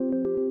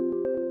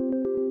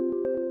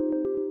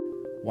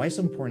Why it's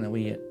important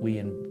that we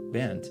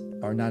invest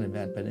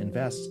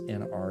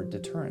in our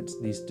deterrents,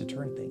 these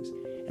deterrent things.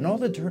 And all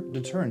the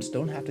deterrents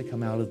don't have to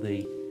come out of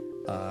the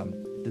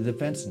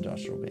defense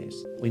industrial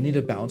base. We need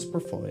a balanced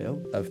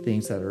portfolio of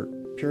things that are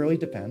purely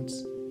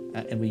defense,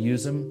 and we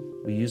use them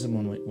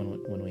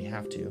when we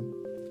have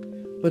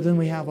to. But then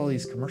we have all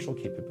these commercial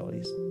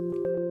capabilities.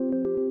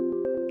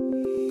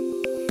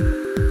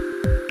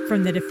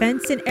 From the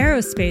Defense and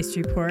Aerospace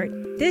Report,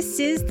 this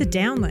is The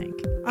Downlink,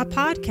 a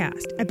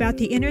podcast about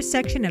the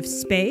intersection of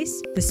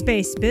space, the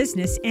space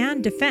business,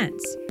 and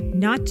defense.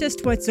 Not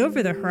just what's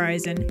over the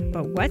horizon,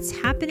 but what's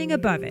happening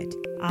above it.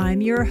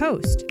 I'm your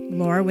host,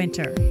 Laura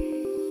Winter.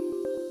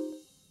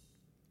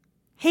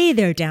 Hey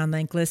there,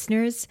 Downlink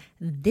listeners.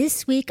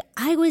 This week,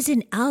 I was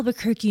in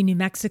Albuquerque, New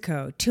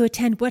Mexico to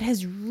attend what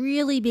has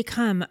really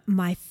become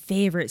my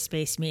favorite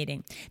space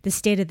meeting, the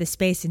State of the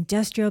Space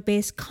Industrial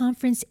Base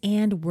Conference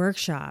and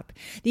Workshop.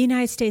 The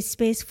United States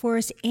Space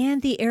Force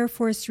and the Air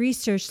Force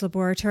Research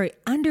Laboratory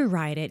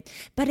underwrite it,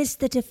 but it's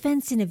the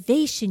Defense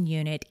Innovation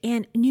Unit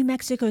and New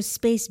Mexico's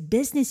Space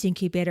Business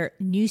Incubator,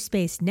 New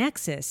Space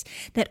Nexus,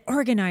 that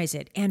organize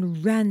it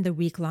and run the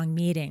week-long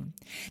meeting.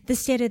 The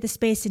State of the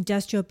Space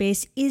Industrial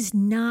Base is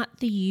not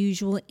the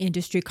usual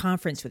industry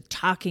conference with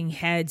talking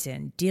heads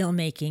and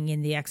deal-making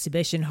in the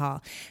exhibition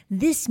hall.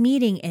 This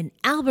meeting in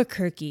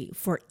Albuquerque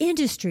for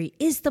industry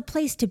is the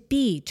place to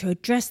be to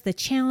address the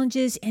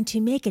challenges and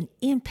to make an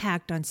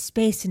impact on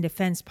space and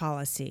defense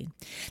policy.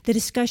 The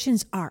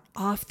discussions are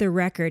off the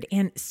record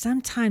and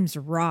sometimes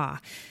raw,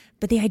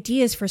 but the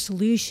ideas for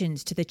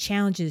solutions to the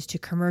challenges to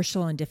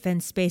commercial and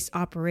defense space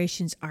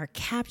operations are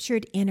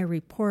captured in a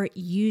report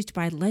used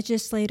by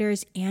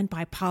legislators and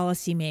by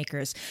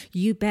policymakers.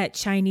 You bet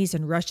Chinese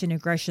and Russian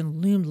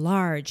aggression loomed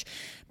large,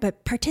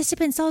 but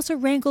participants also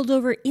wrangled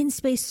over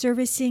in-space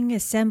servicing,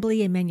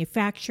 assembly and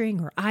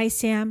manufacturing, or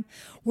ISAM,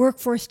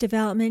 workforce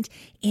development,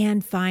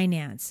 and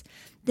finance.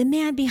 The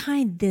man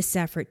behind this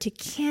effort to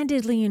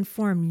candidly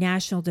inform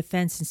national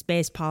defense and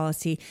space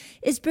policy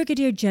is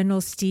Brigadier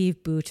General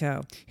Steve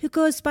Butow, who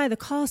goes by the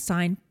call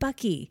sign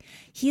Bucky.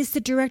 He is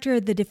the director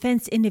of the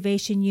Defense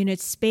Innovation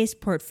Unit's space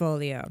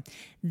portfolio.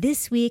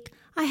 This week,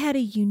 I had a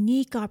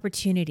unique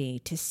opportunity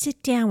to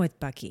sit down with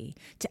Bucky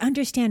to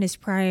understand his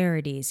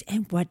priorities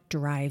and what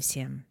drives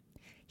him.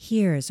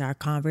 Here's our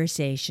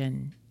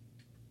conversation.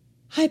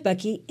 Hi,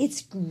 Bucky.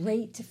 It's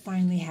great to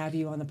finally have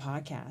you on the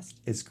podcast.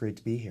 It's great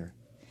to be here.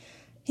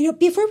 You know,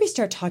 before we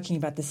start talking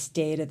about the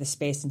state of the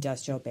Space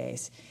Industrial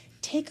Base,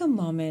 take a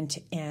moment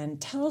and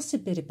tell us a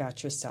bit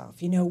about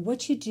yourself. You know,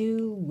 what you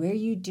do, where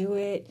you do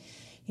it,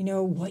 you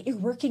know, what you're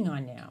working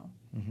on now.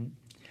 Mm-hmm.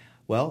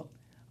 Well,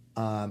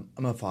 I'm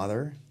a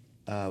father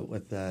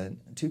with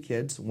two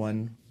kids,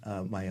 one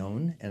my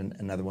own and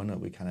another one that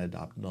we kind of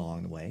adopted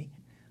along the way.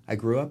 I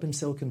grew up in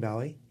Silicon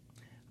Valley.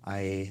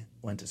 I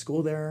went to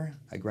school there.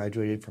 I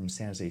graduated from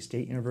San Jose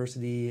State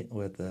University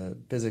with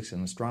physics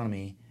and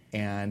astronomy.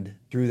 And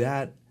through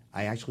that,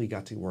 I actually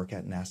got to work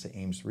at NASA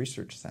Ames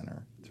Research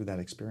Center through that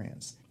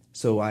experience.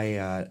 So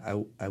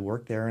I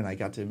worked there, and I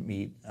got to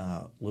meet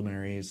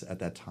luminaries at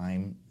that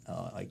time,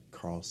 like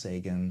Carl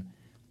Sagan,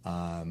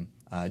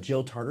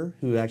 Jill Tarter,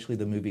 who actually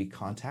the movie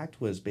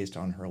Contact was based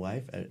on her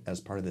life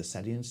as part of the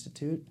SETI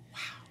Institute. Wow.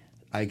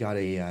 I got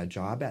a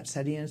job at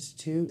SETI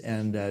Institute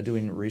and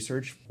doing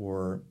research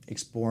for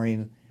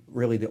exploring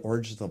really the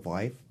origins of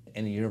life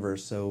in the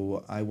universe.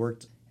 So I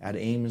worked at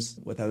Ames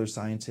with other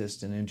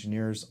scientists and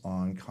engineers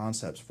on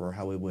concepts for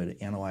how we would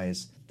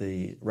analyze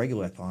the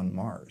regolith on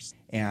Mars.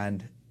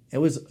 And it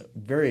was a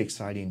very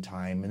exciting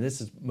time, and this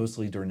is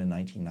mostly during the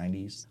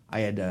 1990s. I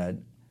had,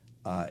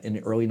 in the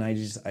early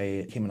 90s,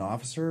 I became an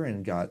officer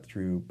and got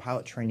through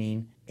pilot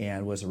training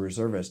and was a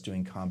reservist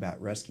doing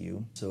combat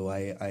rescue. So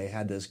I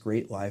had this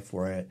great life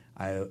where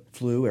I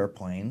flew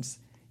airplanes.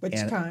 Which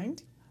kind?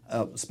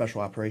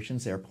 Special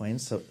operations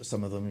airplanes, so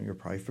some of them you're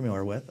probably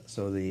familiar with.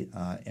 So the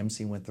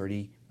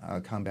MC-130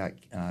 Combat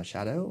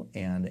Shadow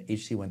and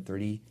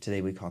HC-130,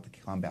 today we call it the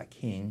Combat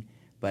King,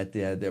 but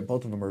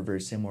both of them are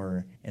very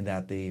similar in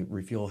that they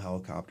refuel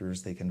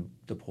helicopters, they can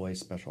deploy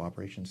special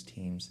operations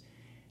teams,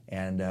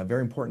 and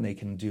very important, they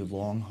can do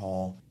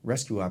long-haul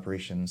rescue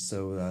operations.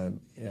 So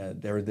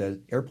they're the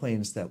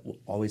airplanes that will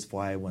always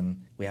fly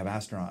when we have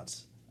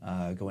astronauts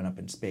going up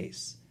in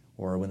space,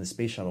 or when the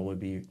space shuttle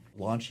would be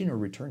launching or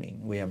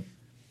returning. We have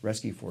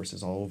rescue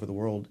forces all over the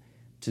world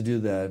to do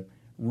the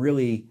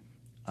really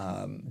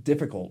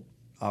difficult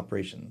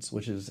operations,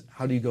 which is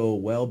how do you go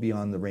well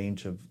beyond the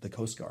range of the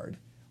Coast Guard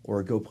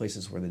or go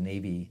places where the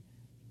Navy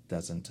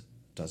doesn't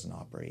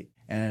operate.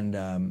 And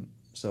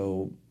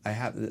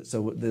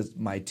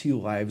my two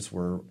lives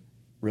were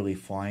really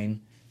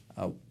flying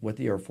with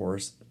the Air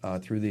Force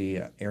through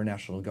the Air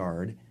National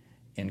Guard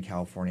in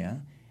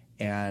California,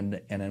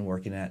 and then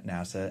working at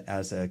NASA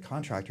as a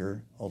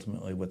contractor,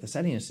 ultimately with the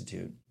SETI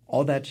Institute.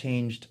 All that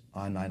changed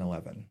on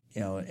 9/11,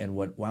 and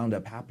what wound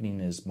up happening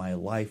is my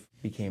life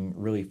became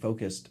really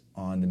focused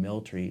on the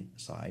military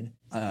side.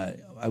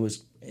 I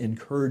was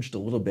encouraged a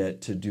little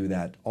bit to do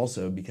that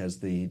also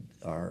because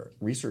our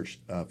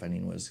research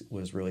funding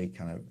was really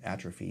kind of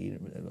atrophied,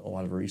 a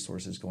lot of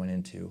resources going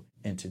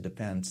into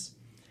defense.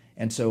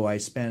 And so I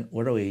spent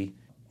literally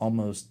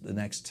almost the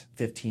next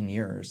 15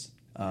 years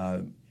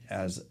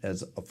as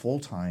a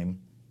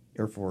full-time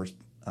Air Force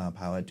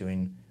pilot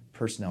doing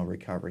personnel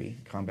recovery,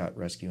 combat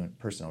rescue and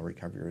personnel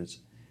recovery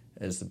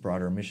as the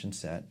broader mission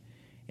set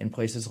in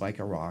places like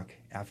Iraq,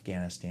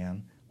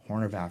 Afghanistan,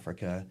 Horn of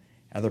Africa,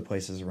 other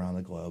places around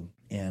the globe.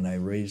 And I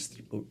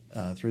raised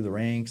through the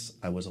ranks.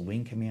 I was a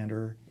wing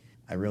commander.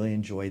 I really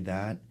enjoyed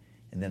that.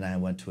 And then I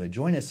went to a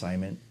joint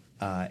assignment,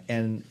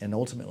 and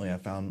ultimately I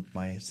found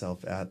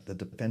myself at the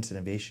Defense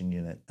Innovation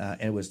Unit. And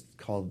it was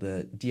called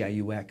the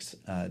DIUX,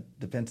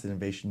 Defense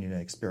Innovation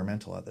Unit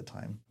Experimental at the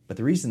time. But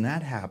the reason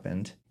that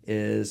happened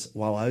is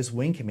while I was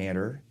wing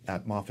commander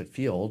at Moffett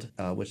Field,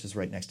 which is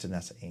right next to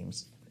NASA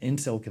Ames, in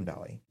Silicon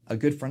Valley, a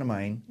good friend of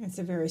mine. It's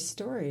a very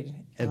storied.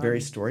 A very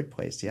storied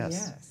place, yes.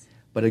 Yes.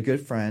 But a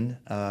good friend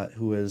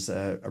who was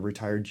a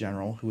retired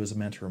general who was a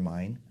mentor of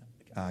mine,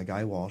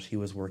 Guy Walsh, he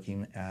was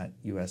working at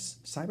U.S.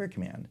 Cyber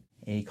Command.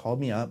 And he called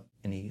me up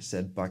and he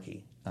said,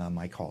 Bucky,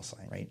 my call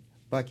sign, right?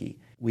 Bucky,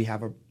 we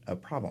have a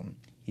problem.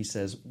 He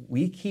says,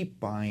 we keep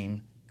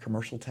buying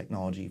commercial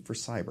technology for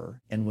cyber.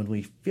 And when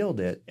we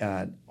field it,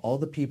 all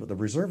the people, the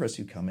reservists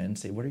who come in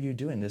say, what are you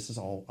doing? This is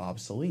all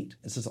obsolete.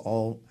 This is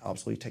all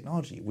obsolete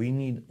technology. We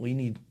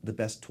need the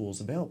best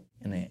tools available.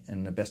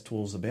 And the best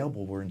tools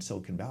available were in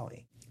Silicon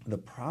Valley. The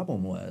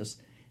problem was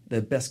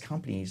the best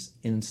companies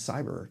in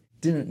cyber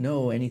didn't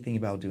know anything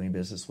about doing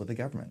business with the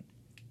government.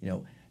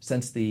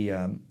 Since the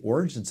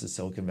origins of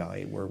Silicon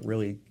Valley, where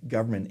really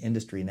government,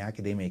 industry, and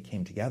academia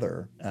came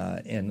together,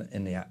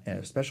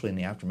 especially in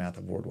the aftermath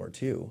of World War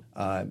II,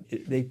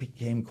 they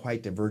became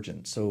quite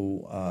divergent.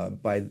 So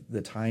by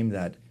the time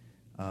that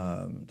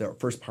the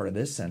first part of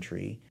this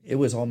century, it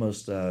was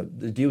almost,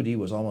 the DoD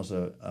was almost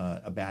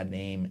a bad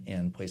name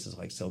in places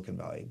like Silicon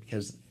Valley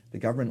because the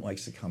government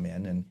likes to come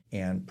in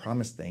and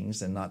promise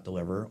things and not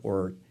deliver,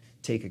 or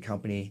take a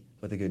company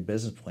with a good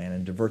business plan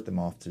and divert them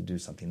off to do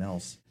something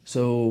else.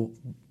 So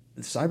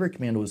the Cyber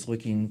Command was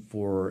looking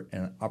for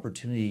an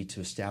opportunity to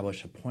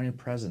establish a point of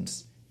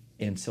presence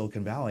in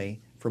Silicon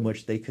Valley from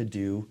which they could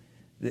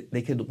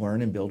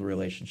learn and build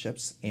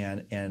relationships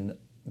and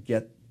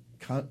get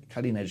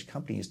cutting edge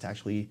companies to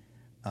actually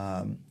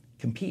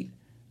compete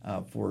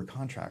for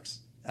contracts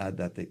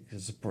that they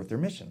could support their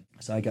mission.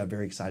 So I got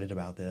very excited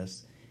about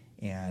this.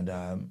 And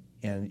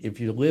if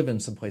you live in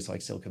some place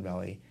like Silicon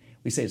Valley,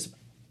 we say it's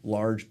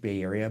large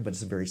Bay Area, but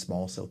it's a very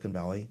small Silicon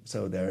Valley.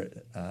 So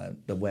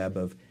the web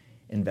of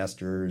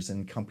investors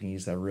and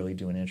companies that are really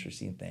doing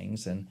interesting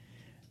things. And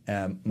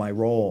my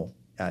role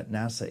at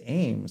NASA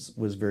Ames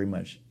was very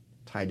much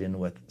tied in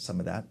with some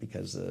of that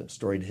because the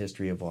storied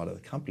history of a lot of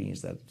the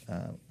companies that,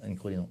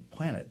 including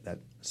Planet, that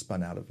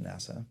spun out of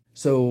NASA.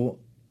 So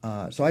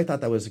I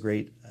thought that was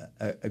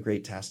a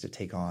great task to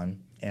take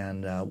on.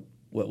 And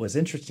what was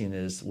interesting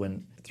is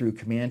when through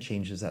command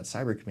changes at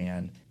Cyber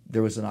Command,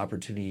 there was an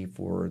opportunity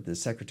for the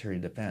Secretary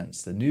of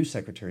Defense, the new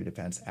Secretary of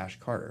Defense, Ash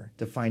Carter,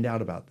 to find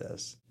out about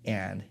this.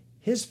 And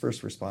his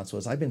first response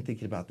was, I've been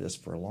thinking about this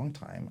for a long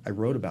time. I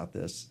wrote about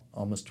this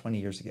almost 20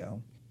 years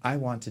ago. I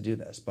want to do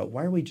this, but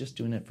why are we just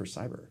doing it for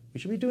cyber? We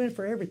should be doing it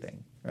for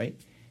everything, right?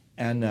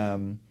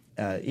 And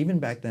even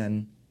back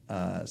then,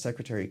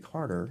 Secretary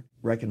Carter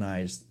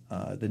recognized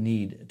the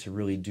need to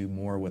really do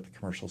more with the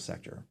commercial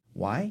sector.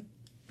 Why?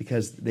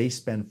 Because they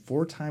spend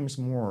 4 times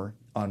more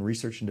on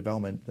research and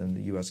development than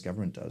the U.S.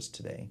 government does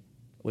today,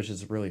 which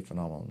is a really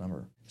phenomenal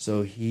number.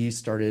 So he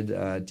started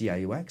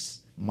DIUX.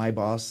 My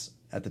boss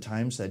at the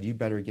time said, you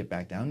better get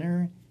back down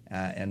there.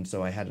 And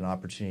so I had an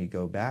opportunity to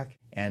go back.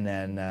 And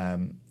then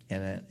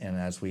and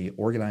as we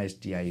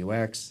organized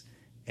DIUX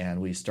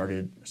and we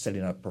started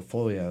setting up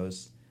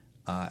portfolios,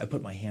 I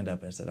put my hand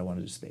up and said I wanted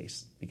to do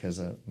space because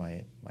of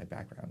my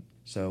background.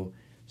 So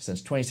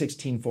since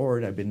 2016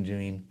 forward, I've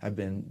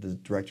been the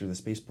director of the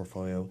space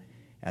portfolio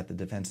at the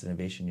Defense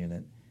Innovation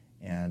Unit,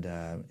 and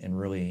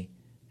really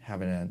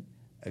having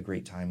a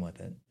great time with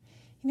it.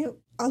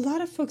 A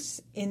lot of folks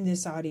in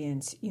this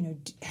audience,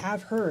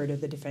 have heard of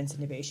the Defense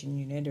Innovation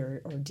Unit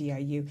or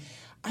DIU.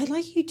 I'd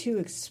like you to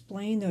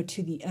explain, though,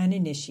 to the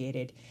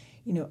uninitiated,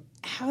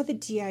 how the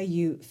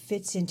DIU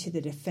fits into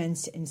the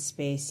defense and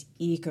space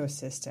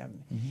ecosystem.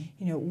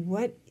 Mm-hmm.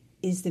 What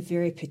is the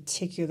very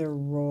particular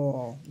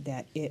role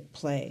that it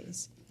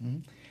plays? Mm-hmm.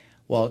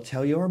 Well, I'll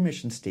tell you our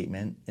mission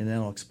statement, and then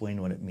I'll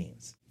explain what it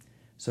means.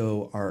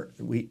 So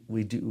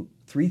we do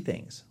 3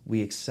 things.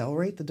 We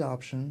accelerate the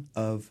adoption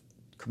of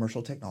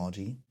commercial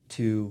technology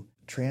to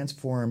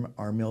transform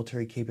our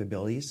military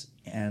capabilities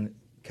and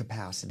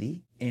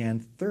capacity.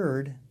 And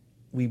third,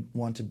 we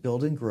want to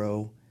build and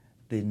grow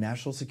the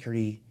national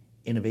security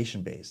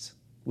innovation base,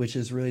 which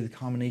is really the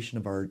combination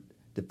of our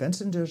defense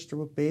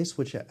industrial base,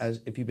 which,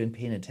 as if you've been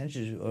paying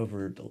attention to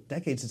over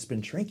decades, it's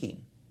been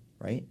shrinking,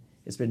 right?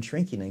 It's been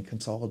shrinking and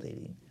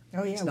consolidating.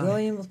 Oh yeah,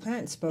 William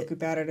LaPlante spoke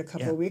about it a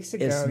couple of weeks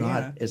ago.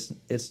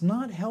 It's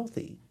not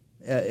healthy.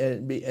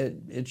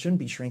 It shouldn't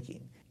be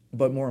shrinking.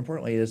 But more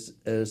importantly, is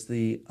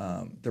the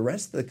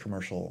rest of the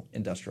commercial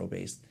industrial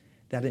base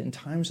that in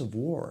times of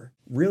war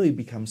really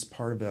becomes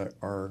part of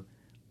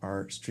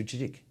our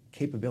strategic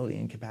capability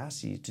and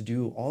capacity to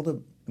do all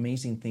the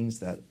amazing things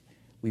that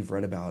we've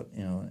read about,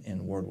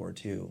 in World War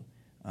II.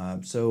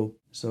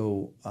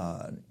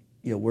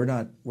 We're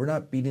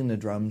not beating the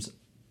drums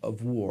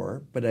of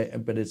war, but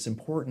it's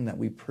important that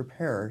we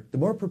prepare. The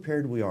more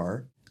prepared we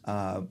are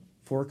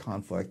for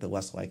conflict, the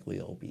less likely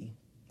it'll be,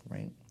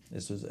 right?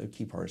 This is a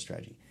key part of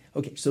strategy.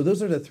 Okay, so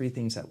those are the three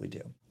things that we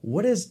do.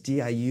 What is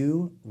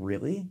DIU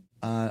really?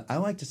 I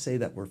like to say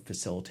that we're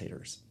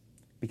facilitators,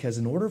 because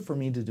in order for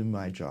me to do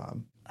my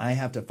job, I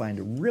have to find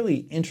a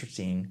really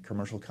interesting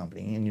commercial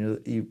company, and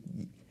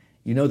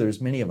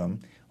there's many of them.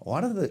 A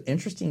lot of the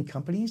interesting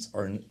companies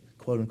are in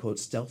quote unquote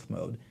stealth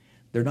mode.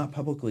 They're not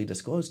publicly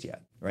disclosed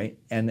yet, right?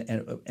 And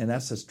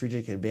that's a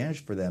strategic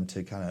advantage for them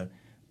to kind of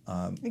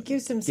it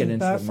gives them some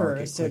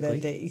buffer so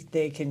that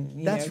they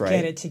can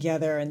get it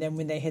together, and then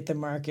when they hit the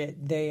market,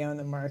 they own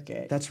the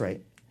market. That's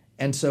right.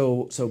 And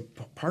so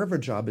part of our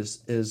job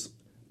is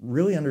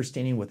really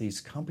understanding what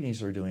these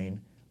companies are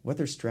doing, what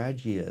their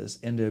strategy is,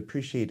 and to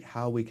appreciate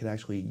how we could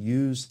actually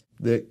use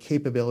the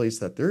capabilities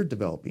that they're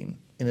developing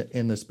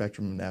in the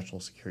spectrum of national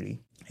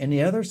security. And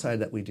the other side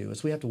that we do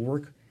is we have to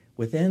work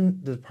within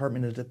the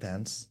Department of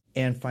Defense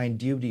and find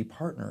DoD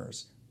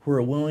partners who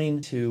are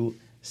willing to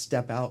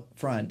step out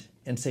front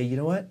and say, you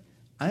know what,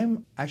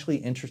 I'm actually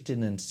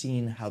interested in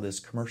seeing how this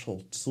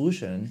commercial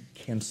solution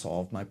can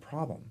solve my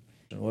problem.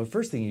 Well, the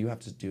first thing you have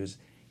to do is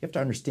you have to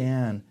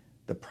understand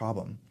the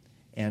problem.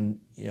 And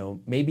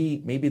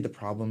maybe the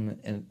problem,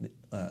 and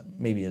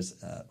maybe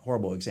is a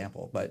horrible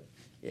example, but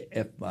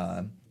if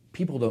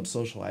people don't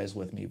socialize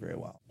with me very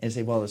well and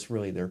say, well, it's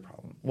really their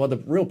problem. Well, the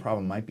real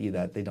problem might be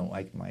that they don't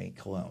like my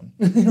cologne,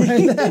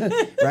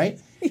 right?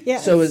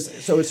 Yes. So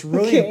it's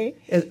really, okay.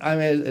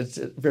 It's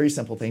a very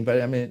simple thing, but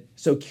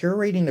so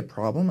curating the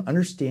problem,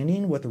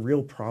 understanding what the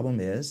real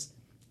problem is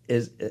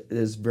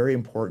very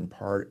important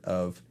part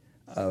of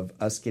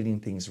us getting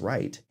things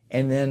right.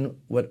 And then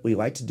what we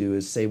like to do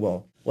is say,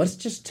 well, let's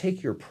just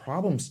take your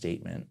problem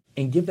statement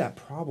and give that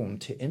problem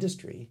to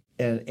industry,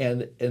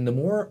 and the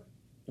more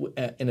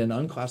in an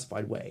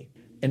unclassified way,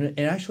 and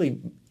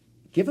actually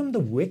give them the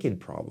wicked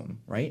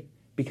problem, right?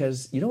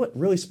 Because you know what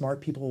really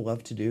smart people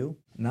love to do?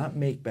 Not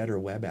make better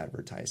web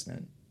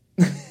advertisement.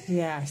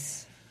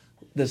 Yes.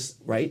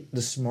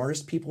 The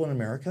smartest people in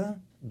America,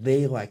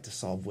 they like to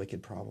solve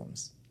wicked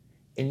problems,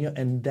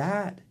 and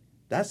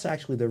that's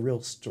actually the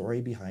real story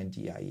behind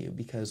DIU,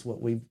 because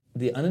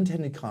the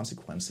unintended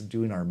consequence of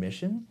doing our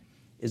mission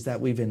is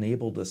that we've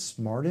enabled the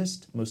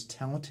smartest, most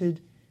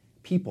talented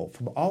people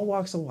from all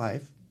walks of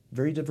life,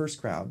 very diverse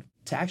crowd,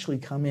 to actually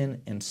come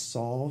in and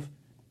solve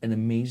an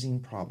amazing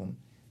problem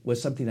with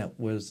something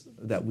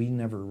that we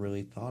never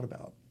really thought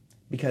about.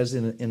 Because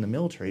in the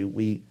military,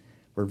 we're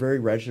very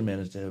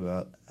regimented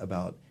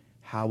about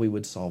how we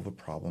would solve a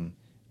problem,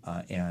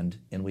 and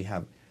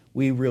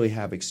we really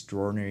have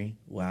extraordinary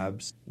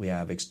labs. We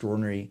have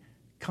extraordinary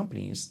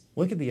companies.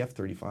 Look at the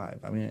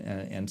F-35.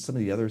 And some of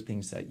the other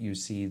things that you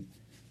see.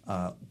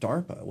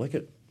 DARPA. Look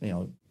at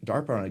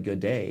DARPA on a good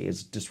day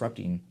is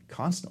disrupting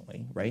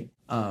constantly, right?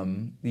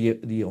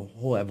 The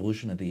whole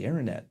evolution of the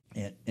internet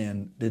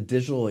and the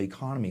digital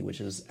economy, which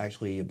is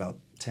actually about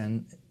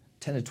 10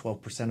 to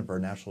 12% of our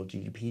national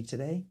GDP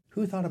today.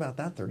 Who thought about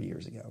that 30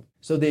 years ago?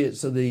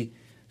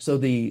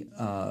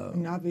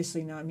 And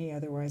obviously not me,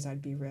 otherwise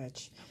I'd be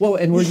rich. Well,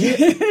 and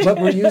but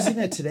we're using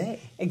it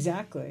today.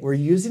 Exactly. We're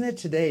using it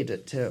today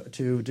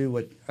to do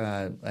what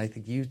I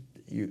think you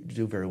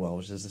do very well,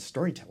 which is the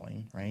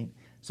storytelling, right?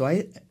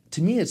 So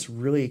to me, it's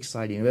really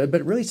exciting, but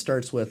it really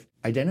starts with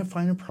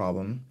identifying a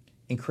problem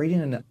and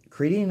creating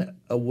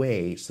a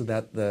way so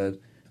that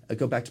I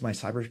go back to my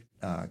cyber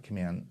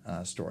command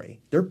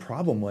story. Their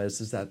problem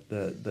is that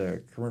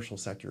the commercial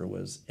sector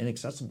was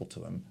inaccessible to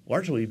them,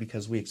 largely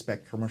because we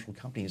expect commercial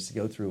companies to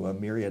go through a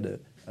myriad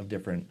of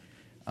different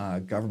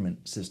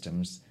government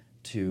systems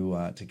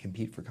to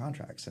compete for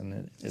contracts,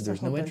 and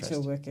there's no interest. It's a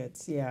whole bunch of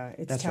wickets. Yeah,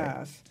 it's That's tough.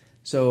 Right.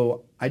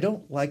 So I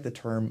don't like the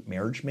term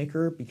marriage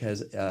maker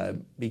because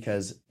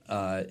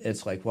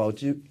it's like, well,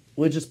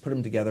 we'll just put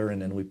them together and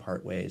then we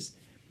part ways.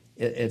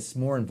 It's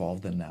more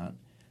involved than that.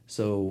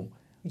 So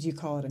would you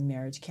call it a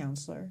marriage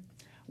counselor?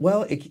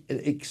 Well,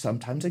 it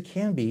sometimes it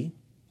can be,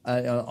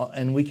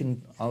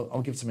 and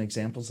I'll give some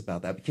examples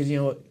about that, because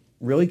what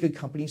really good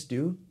companies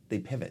do, they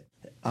pivot.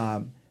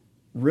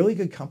 Really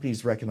good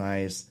companies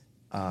recognize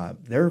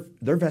they're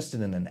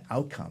vested in an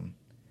outcome.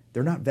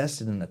 They're not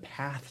vested in the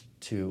path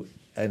to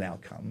an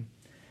outcome.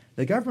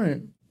 The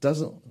government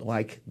doesn't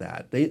like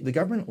that. The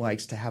government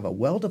likes to have a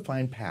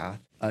well-defined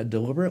path, a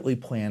deliberately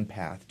planned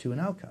path to an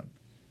outcome.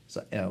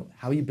 So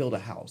how you build a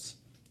house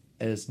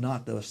is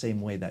not the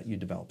same way that you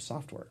develop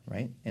software,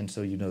 right? And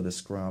so the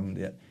Scrum,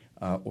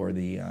 I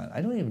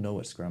don't even know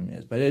what Scrum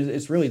is, but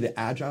it's really the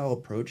agile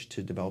approach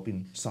to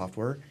developing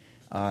software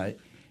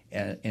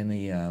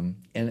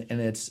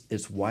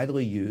it's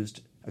widely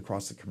used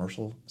across the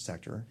commercial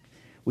sector.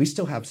 We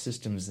still have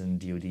systems in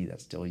DoD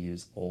that still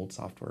use old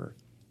software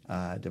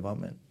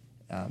development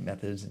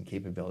methods and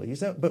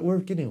capabilities, but we're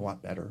getting a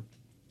lot better.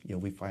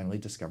 We finally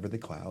discovered the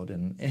cloud,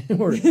 and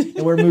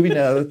we're moving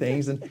to other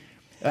things.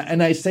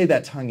 And I say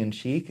that tongue in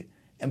cheek.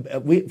 And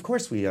we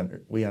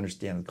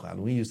understand the cloud.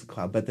 We use the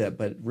cloud,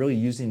 but really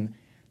using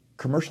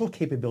commercial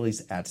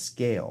capabilities at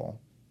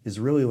scale is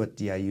really what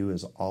DIU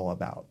is all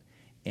about.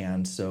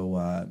 And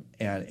so,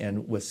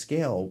 and with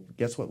scale,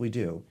 guess what we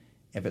do?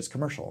 If it's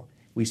commercial,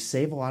 we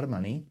save a lot of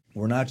money.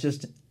 We're not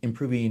just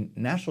improving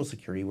national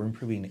security; we're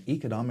improving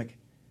economic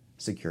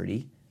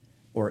security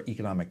or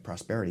economic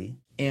prosperity.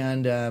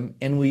 And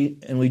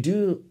we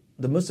do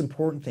the most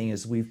important thing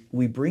is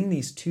we bring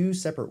these two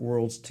separate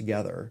worlds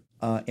together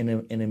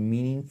in a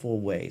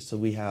meaningful way. So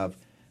we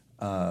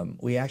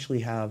actually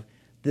have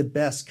the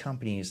best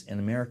companies in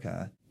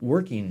America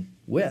working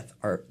with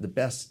the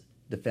best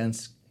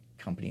defense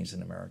companies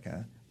in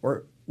America,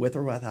 or with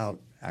or without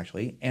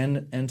actually,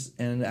 and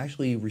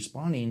actually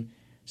responding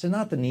to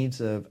not the needs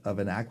of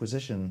an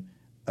acquisition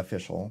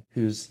official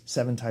who's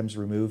 7 times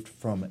removed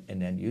from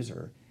an end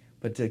user,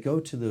 but to go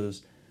to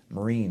those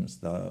Marines,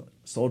 the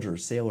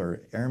soldiers,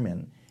 sailor,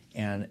 airmen,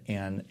 and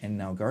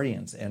now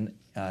guardians, and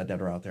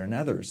that are out there, and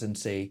others, and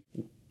say,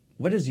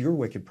 what is your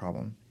wicked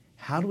problem?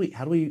 How do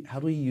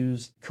we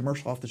use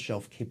commercial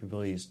off-the-shelf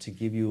capabilities to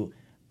give you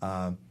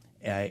an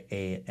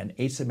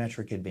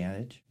asymmetric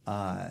advantage,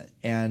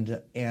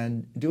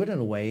 and do it in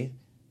a way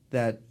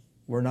that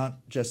we're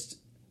not just,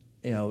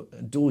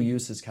 dual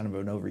use is kind of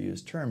an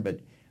overused term, but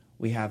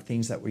we have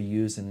things that we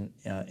use in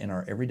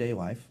our everyday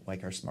life,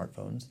 like our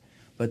smartphones.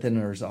 But then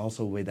there's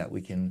also a way that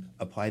we can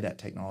apply that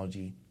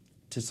technology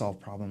to solve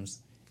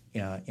problems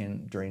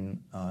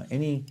during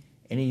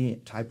any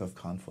type of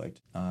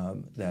conflict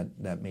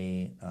that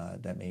may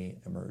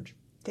emerge.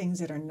 Things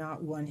that are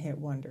not one-hit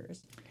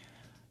wonders.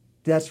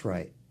 That's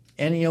right,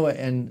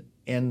 and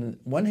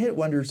one-hit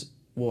wonders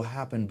will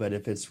happen, but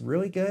if it's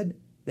really good,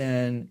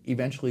 then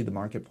eventually the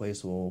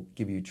marketplace will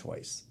give you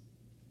choice,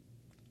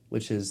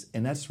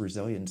 and that's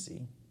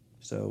resiliency.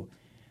 So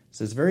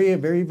it's very,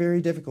 very,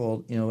 very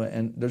difficult,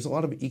 and there's a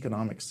lot of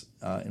economics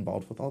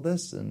involved with all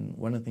this. And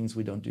one of the things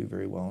we don't do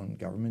very well in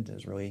government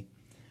is really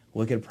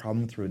look at a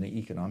problem through an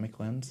economic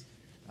lens.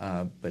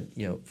 But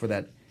for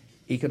that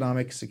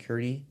economic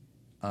security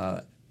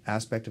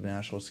aspect of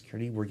national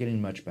security, we're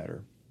getting much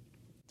better.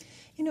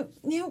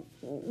 Now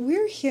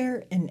we're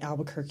here in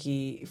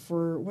Albuquerque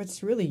for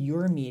what's really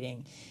your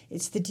meeting.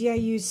 It's the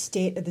DIU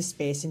State of the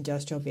Space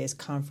Industrial Base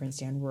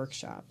Conference and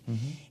Workshop.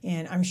 Mm-hmm.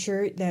 And I'm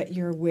sure that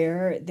you're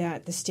aware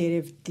that the state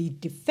of the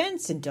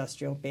Defense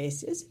Industrial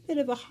Base is a bit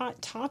of a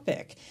hot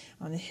topic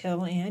on the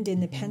Hill and in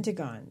the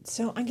Pentagon.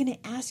 So I'm going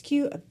to ask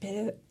you a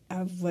bit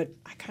of what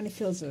I kind of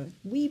feel is a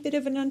wee bit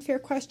of an unfair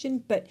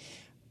question, but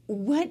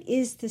what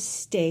is the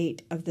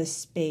state of the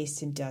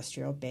Space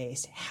Industrial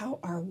Base? How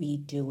are we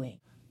doing?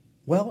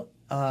 Well,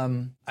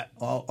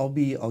 I'll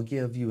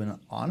give you an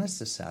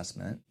honest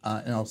assessment,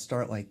 and I'll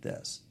start like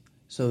this.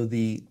 So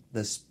the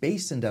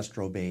space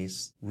industrial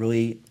base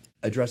really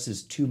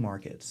addresses two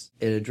markets.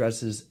 It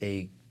addresses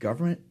a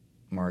government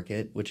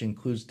market, which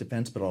includes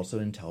defense, but also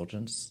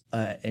intelligence.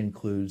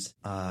 Includes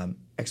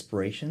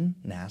exploration,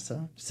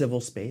 NASA,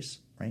 civil space,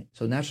 right?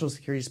 So national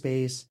security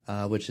space,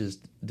 which is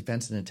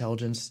defense and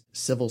intelligence,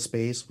 civil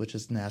space, which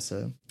is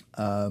NASA.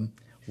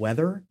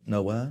 Weather,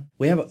 NOAA.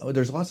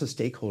 There's lots of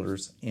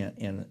stakeholders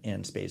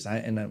in space,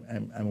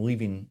 I'm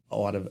leaving a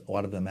lot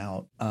of them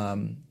out.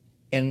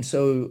 And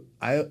so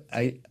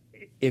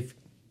if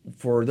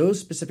for those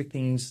specific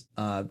things,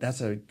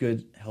 that's a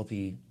good,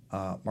 healthy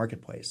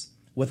marketplace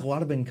with a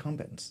lot of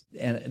incumbents,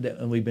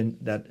 and we've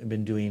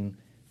been doing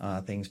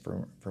things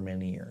for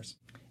many years.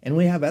 And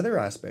we have other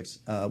aspects.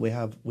 We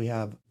have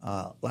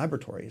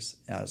laboratories,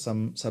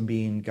 some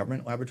being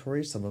government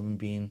laboratories, some of them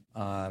being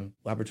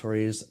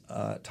laboratories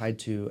tied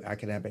to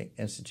academic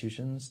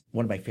institutions.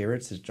 One of my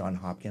favorites is Johns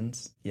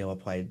Hopkins,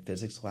 Applied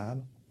Physics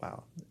Lab.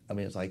 Wow, I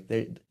mean, it's like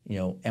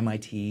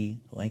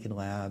MIT, Lincoln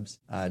Labs,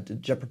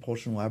 Jet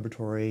Propulsion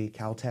Laboratory,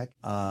 Caltech,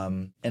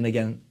 and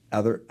again,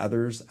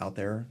 others out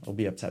there will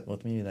be upset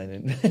with me that I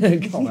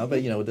didn't call them out,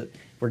 but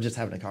we're just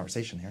having a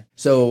conversation here.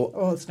 So,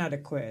 well, it's not a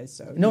quiz,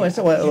 so no, yeah. It's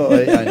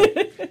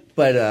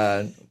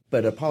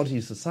but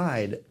apologies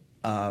aside,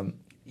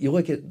 you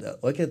look at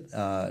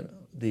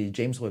the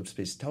James Webb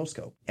Space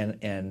Telescope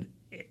and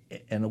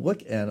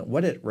look and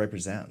what it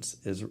represents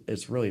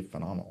is really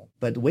phenomenal.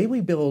 But the way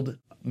we build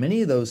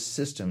many of those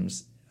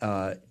systems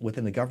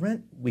within the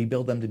government, we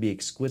build them to be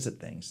exquisite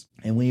things,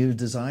 and when you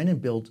design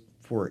and build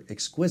for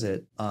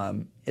exquisite,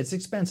 it's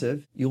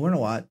expensive. You learn a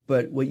lot,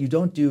 but what you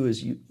don't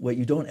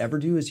ever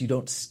do is you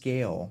don't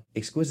scale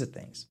exquisite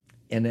things.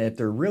 And if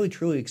they're really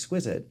truly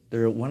exquisite,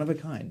 they're one of a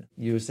kind.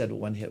 You said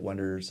one-hit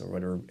wonders or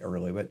whatever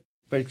earlier, but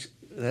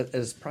that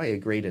is probably a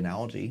great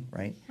analogy,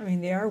 right? I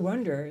mean, they are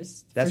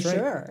wonders. That's for right.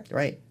 Sure.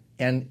 Right.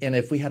 And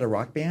if we had a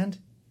rock band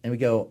and we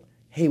go,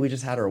 hey, we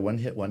just had our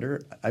one-hit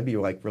wonder, I'd be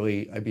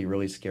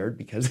really scared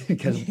because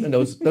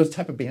those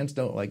type of bands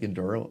don't like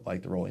endure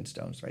like the Rolling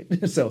Stones,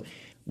 right? So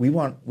we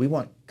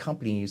want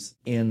companies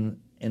in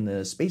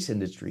the space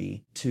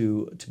industry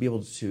to be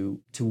able to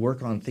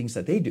work on things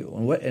that they do.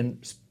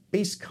 And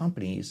space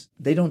companies,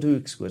 they don't do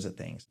exquisite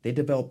things. They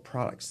develop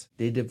products.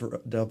 They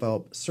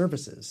develop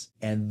services,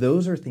 and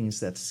those are things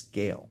that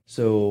scale.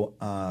 So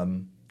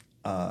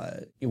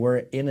we're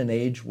in an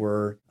age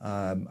where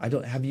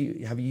have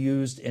you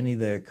used any of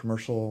the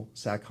commercial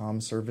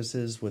SATCOM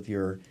services with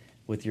your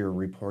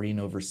reporting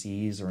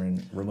overseas or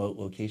in remote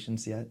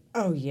locations yet?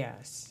 Oh,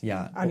 yes.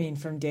 Yeah. I mean,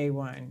 from day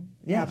one.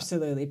 Yeah.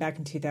 Absolutely. Back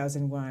in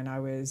 2001, I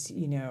was,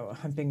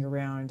 humping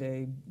around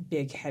a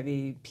big,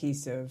 heavy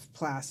piece of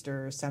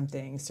plaster or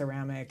something,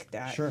 ceramic,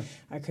 that Sure.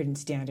 I couldn't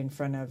stand in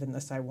front of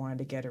unless I wanted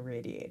to get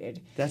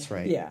irradiated. That's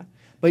right. Yeah.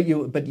 But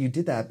you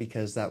did that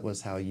because that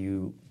was how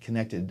you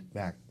connected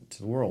back to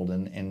the world,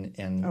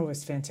 and oh,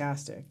 it's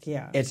fantastic.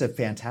 Yeah, it's a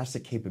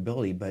fantastic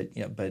capability, but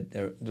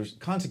there's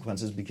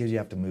consequences because you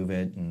have to move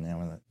it,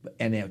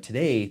 and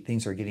today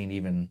things are getting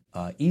even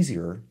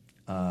easier.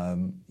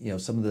 Some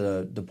of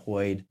the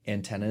deployed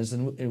antennas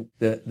and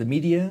the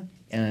media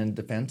and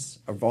defense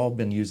have all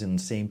been using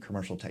the same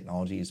commercial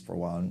technologies for a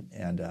while,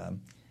 and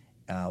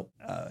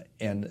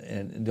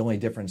the only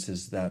difference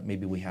is that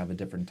maybe we have a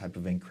different type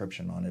of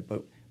encryption on it,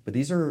 but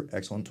these are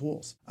excellent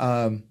tools.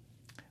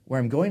 Where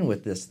I'm going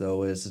with this,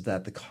 though, is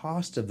that the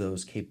cost of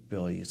those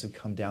capabilities have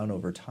come down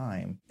over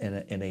time in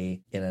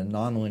a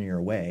nonlinear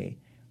way,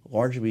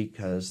 largely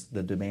because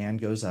the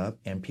demand goes up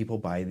and people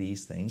buy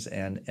these things.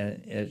 And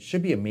it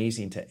should be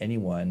amazing to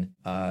anyone,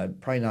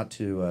 probably not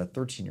to a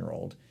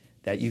 13-year-old,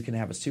 that you can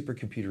have a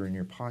supercomputer in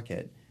your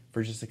pocket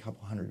for just a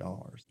couple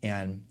 $100.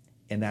 And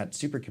that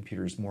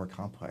supercomputer is more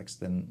complex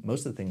than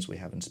most of the things we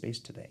have in space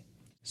today.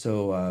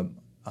 So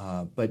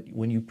but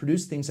when you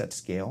produce things at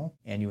scale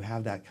and you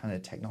have that kind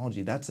of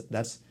technology, that's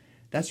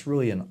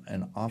really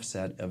an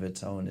offset of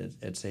its own.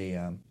 It's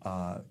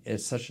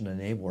such an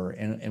enabler,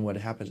 and what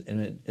happens,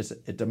 and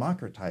it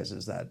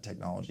democratizes that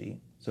technology,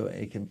 so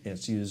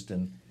it's used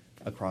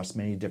across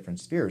many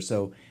different spheres.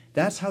 So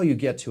that's how you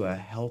get to a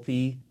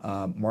healthy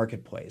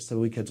marketplace. So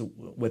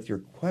with your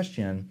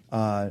question,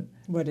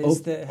 what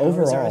is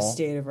overall, is our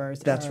state of our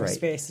right.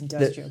 space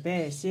industrial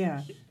base?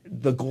 Yeah.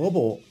 The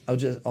global,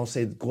 I'll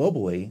say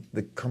globally,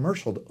 the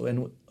commercial,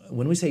 and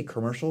when we say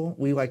commercial,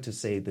 we like to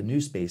say the new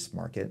space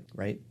market,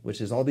 right?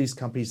 Which is all these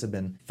companies have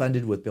been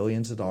funded with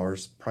billions of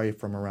dollars, probably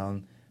from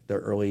around the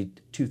early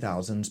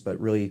 2000s,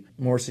 but really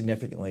more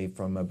significantly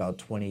from about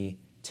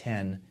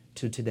 2010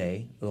 to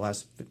today, the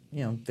last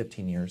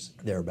 15 years,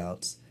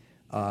 thereabouts.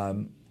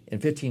 And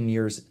 15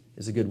 years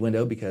is a good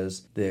window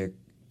because the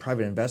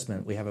private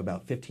investment, we have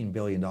about $15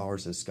 billion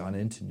that's gone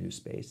into new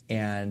space.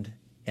 And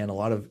a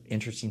lot of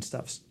interesting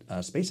stuff.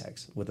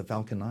 SpaceX with the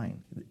Falcon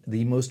 9.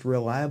 The most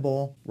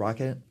reliable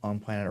rocket on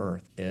planet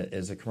Earth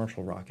is a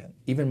commercial rocket.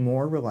 Even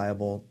more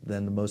reliable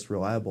than the most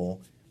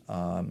reliable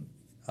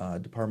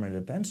Department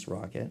of Defense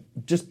rocket,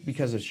 just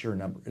because of sheer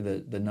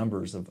the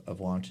numbers of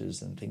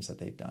launches and things that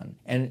they've done.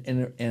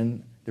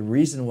 And the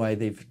reason why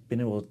they've been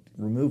able to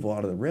remove a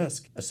lot of the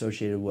risk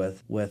associated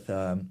with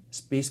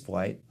space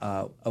flight,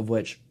 of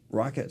which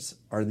rockets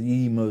are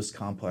the most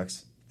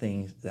complex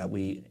thing that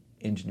we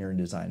engineer and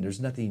design. There's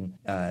nothing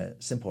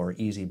simple or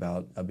easy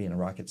about being a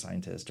rocket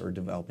scientist or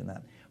developing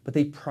that. But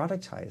they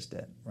productized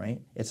it, right?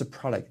 It's a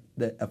product.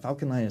 A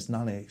Falcon 9 is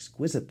not an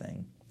exquisite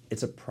thing.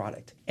 It's a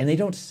product. And they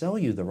don't sell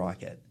you the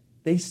rocket.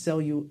 They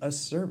sell you a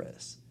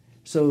service.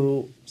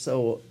 So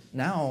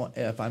now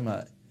if I'm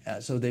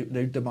so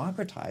they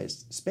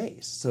democratized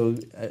space. So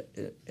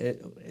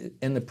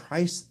and the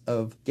price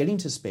of getting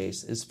to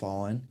space is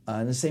fallen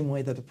in the same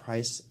way that the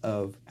price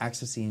of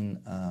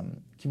accessing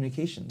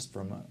communications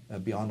from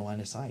beyond the line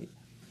of sight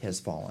has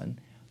fallen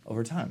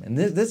over time. And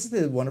this is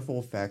the wonderful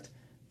effect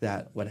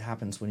that what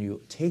happens when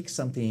you take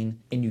something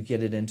and you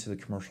get it into the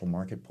commercial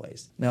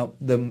marketplace. Now,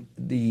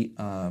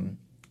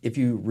 if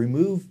you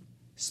remove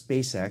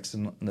SpaceX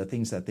and the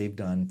things that they've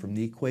done from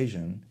the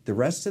equation, the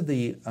rest of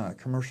the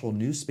commercial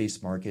new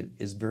space market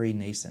is very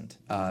nascent.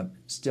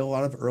 Still a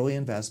lot of early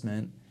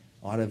investment,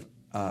 a lot of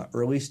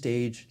early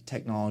stage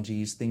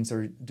technologies, things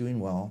are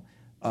doing well.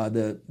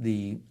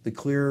 The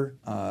clear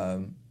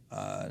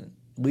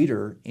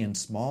leader in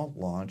small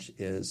launch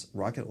is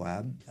Rocket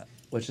Lab,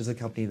 which is a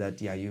company that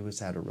DIU has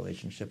had a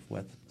relationship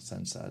with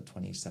since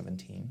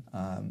 2017,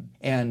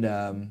 and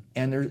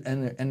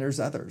there's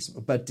others,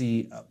 but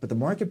the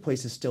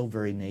marketplace is still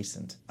very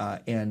nascent.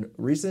 And the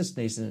reason it's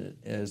nascent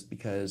is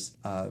because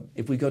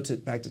if we go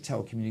back to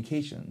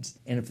telecommunications,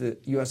 and if the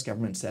U.S.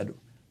 government said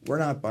we're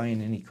not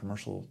buying any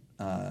commercial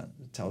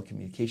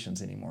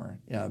telecommunications anymore,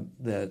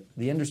 the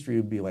industry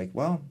would be like,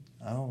 well,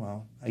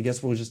 I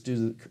guess we'll just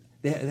do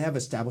They have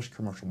established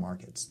commercial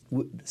markets.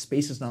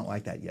 Space is not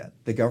like that yet.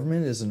 The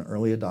government is an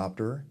early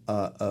adopter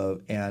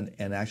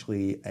and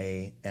actually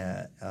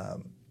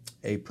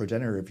a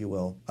progenitor, if you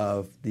will,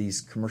 of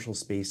these commercial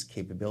space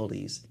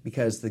capabilities,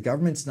 because the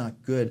government's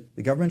not good.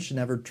 The government should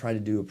never try to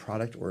do a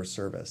product or a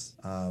service.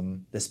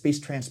 The space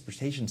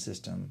transportation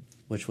system,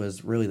 which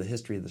was really the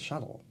history of the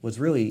shuttle, was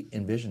really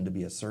envisioned to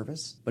be a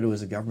service, but it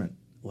was a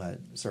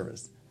government-led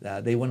service.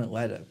 They wouldn't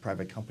let a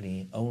private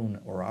company own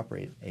or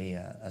operate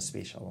a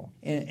space shuttle.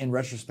 In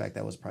retrospect,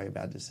 that was probably a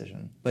bad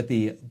decision. But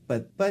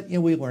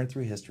we learned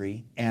through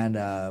history, and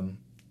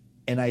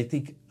I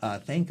think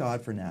thank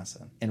God for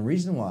NASA. And the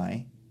reason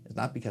why is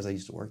not because I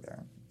used to work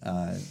there,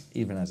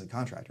 even as a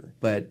contractor,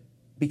 but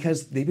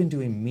because they've been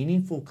doing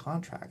meaningful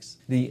contracts.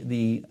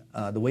 The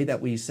way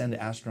that we send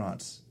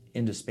astronauts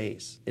into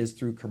space is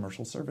through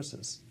commercial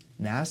services.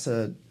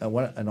 NASA,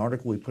 an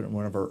article we put in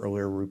one of our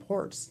earlier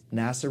reports,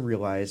 NASA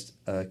realized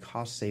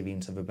cost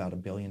savings of about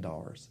 $1 billion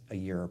a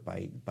year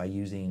by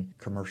using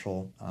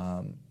commercial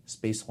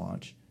space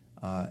launch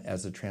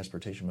as a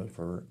transportation mode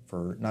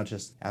for not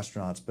just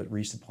astronauts, but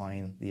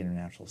resupplying the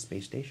International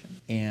Space Station.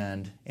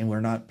 And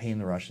we're not paying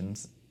the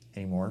Russians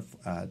anymore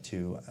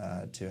to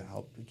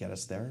help get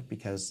us there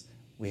because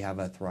we have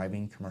a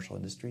thriving commercial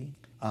industry.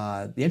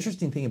 The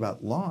interesting thing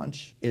about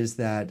launch is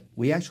that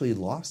we actually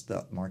lost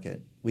the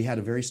market. We had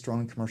a very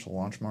strong commercial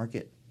launch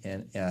market,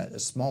 and a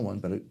small one,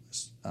 but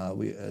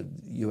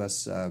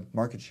U.S.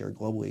 market share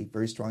globally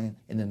very strong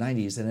in the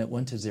 90s, and it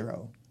went to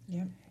zero.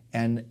 Yeah.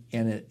 And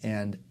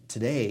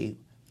today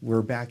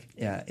we're back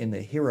in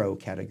the hero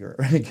category,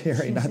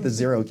 not the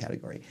zero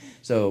category.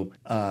 So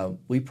I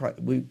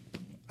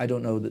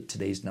don't know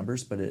today's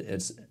numbers, but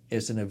it's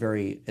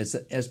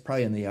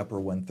probably in the upper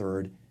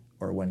 1/3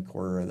 or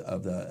 1/4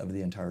 of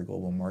the entire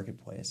global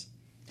marketplace.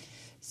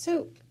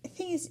 So the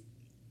thing is,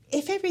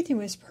 if everything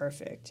was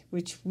perfect,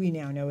 which we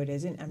now know it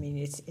isn't, I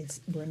mean,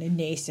 we're in a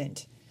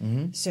nascent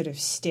sort of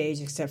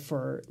stage except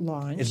for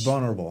launch. It's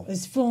vulnerable.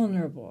 It's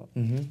vulnerable.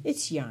 Mm-hmm.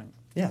 It's young.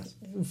 Yes.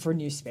 For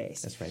new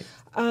space. That's right.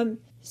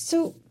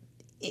 So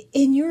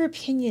in your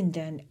opinion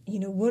then,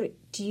 what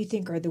do you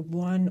think are the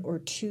one or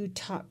two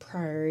top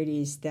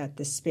priorities that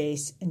the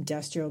space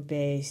industrial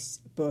base,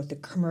 both the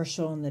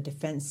commercial and the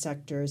defense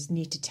sectors,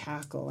 need to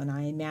tackle? And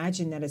I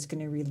imagine that it's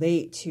going to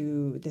relate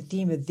to the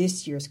theme of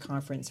this year's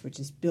conference, which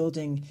is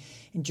building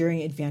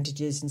enduring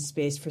advantages in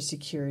space for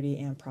security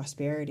and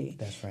prosperity.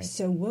 That's right.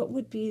 So what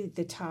would be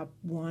the top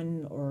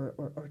one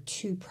or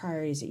two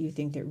priorities that you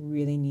think that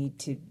really need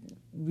to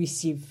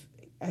receive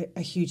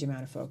a huge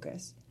amount of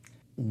focus?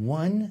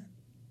 One,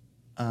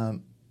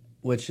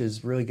 which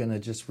is really going to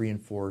just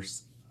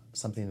reinforce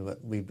something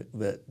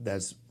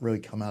that's really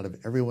come out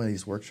of every one of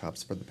these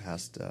workshops for the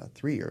past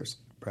 3 years,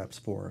 perhaps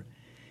 4,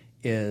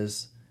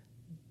 is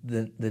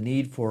the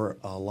need for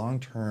a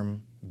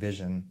long-term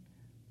vision.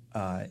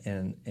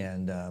 And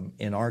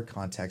in our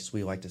context,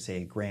 we like to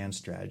say a grand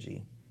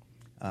strategy.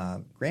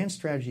 Grand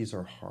strategies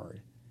are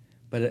hard,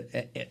 but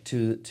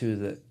to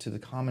the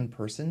common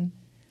person,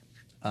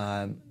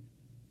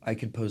 I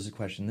could pose the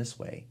question this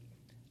way.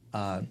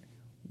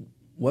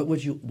 What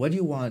do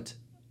you want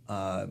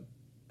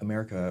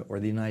America or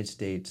the United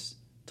States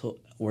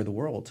or the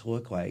world to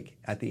look like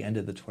at the end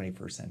of the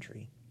 21st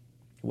century?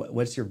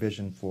 What's your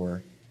vision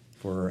for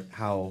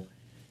how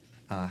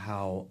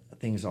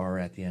things are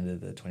at the end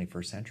of the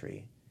 21st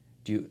century?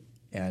 We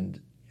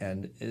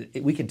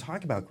can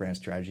talk about grand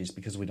strategies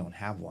because we don't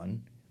have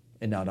one,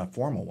 and not a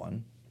formal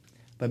one.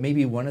 But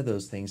maybe one of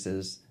those things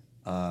is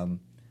the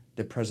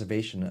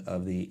preservation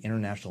of the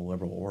international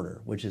liberal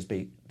order, which is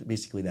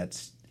basically that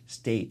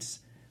states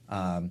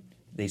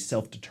they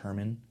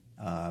self-determine,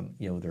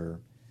 where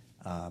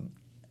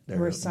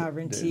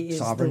sovereignty is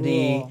sovereignty,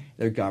 the rule.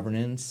 Their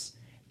governance,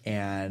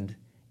 and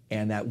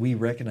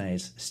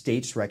that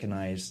states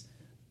recognize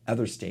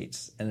other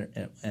states, and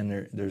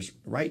there's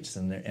rights,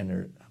 and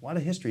there a lot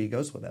of history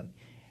goes with it.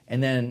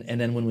 And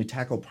then when we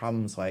tackle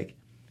problems like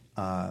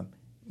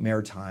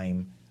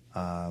maritime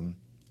the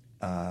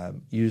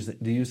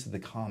use of the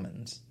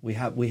commons, we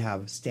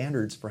have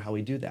standards for how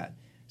we do that.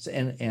 So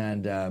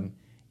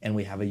and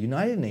we have a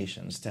United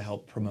Nations to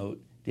help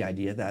promote the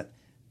idea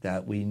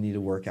that we need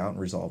to work out and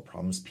resolve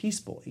problems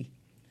peacefully.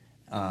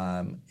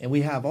 And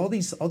we have all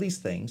these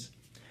things,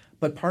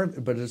 but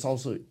it's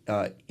also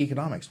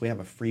economics. We have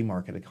a free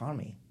market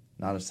economy,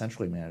 not a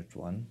centrally managed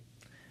one,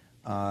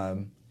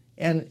 and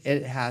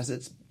it has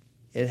its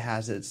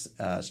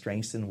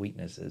strengths and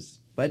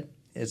weaknesses, but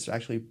it's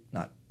actually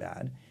not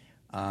bad.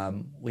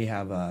 We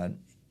have,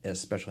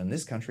 especially in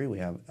this country, we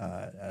have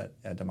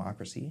a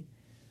democracy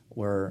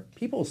where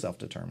people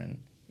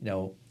self-determine,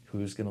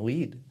 who's going to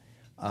lead.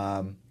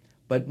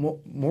 But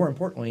more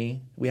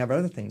importantly, we have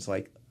other things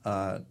like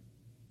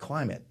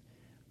climate.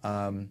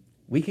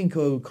 We can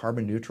go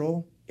carbon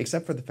neutral,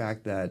 except for the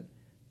fact that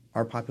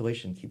our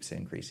population keeps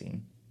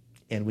increasing,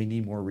 and we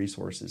need more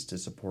resources to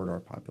support our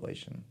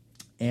population.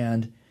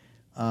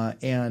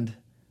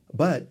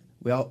 But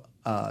we all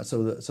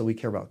so we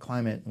care about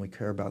climate and we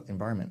care about the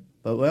environment.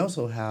 But we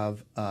also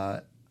have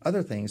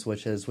other things,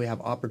 which is we have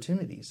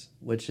opportunities,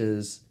 which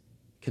is,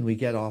 can we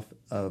get off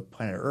of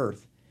planet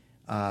Earth?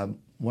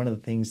 One of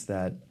the things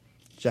that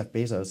Jeff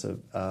Bezos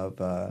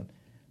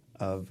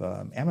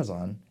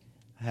Amazon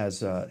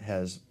has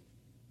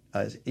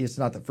it's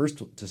not the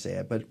first to say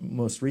it, but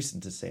most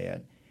recent to say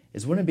it,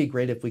 is wouldn't it be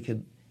great if we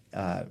could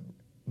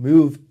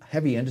move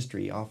heavy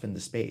industry off into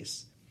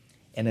space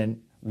and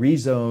then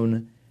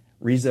rezone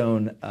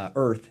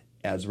Earth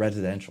as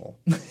residential,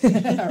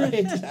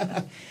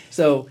 right?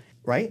 So,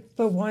 right?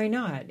 But why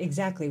not?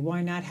 Exactly.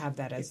 Why not have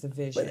that as the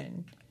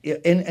vision?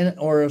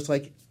 Or it's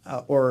like,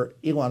 or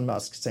Elon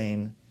Musk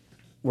saying,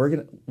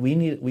 we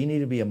need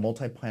to be a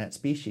multi-planet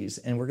species,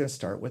 and we're going to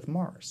start with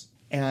Mars.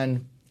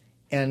 And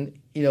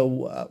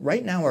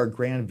right now our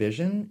grand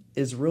vision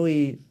is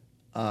really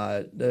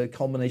the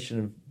culmination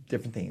of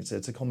different things.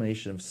 It's a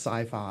culmination of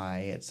sci-fi.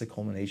 It's a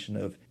culmination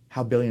of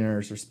how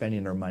billionaires are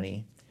spending their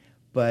money.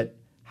 But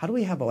how do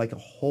we have a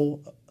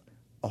whole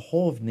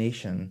of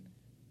nation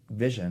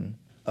vision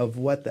of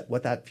what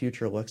that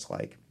future looks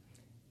like?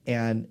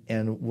 And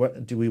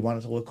what do we want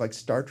it to look like?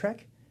 Star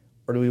Trek,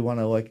 or do we want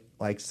to look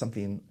like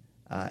something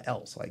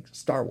else, like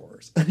Star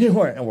Wars?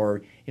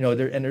 or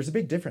there's a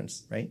big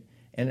difference, right?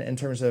 And in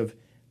terms of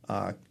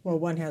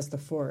one has the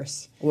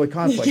Force. Well,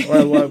 conflict.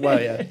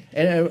 well, yeah.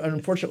 And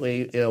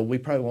unfortunately, we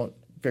probably won't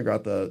figure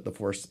out the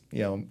Force,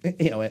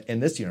 in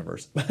this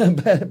universe.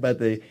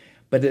 but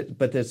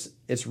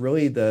it's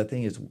really the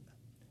thing is,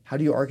 how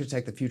do you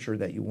architect the future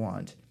that you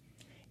want,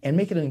 and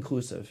make it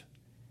inclusive,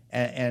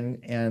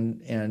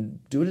 and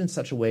do it in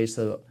such a way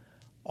so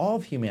all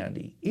of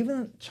humanity,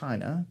 even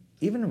China,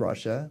 even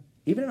Russia,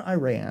 even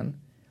Iran,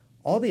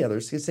 all the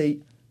others can say,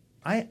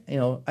 I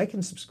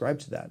can subscribe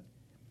to that.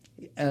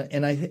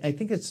 And I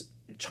think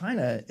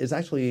China is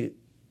actually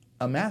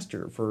a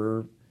master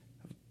for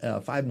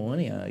 5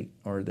 millennia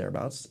or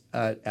thereabouts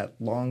at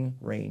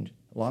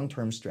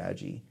long-term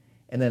strategy,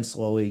 and then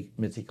slowly,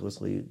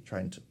 meticulously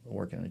trying to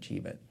work and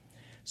achieve it.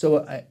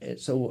 So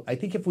I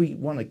think if we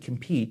want to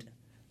compete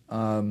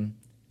in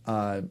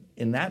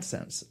that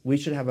sense, we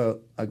should have a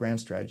grand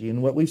strategy.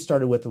 And what we've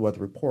started with the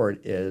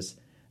report is,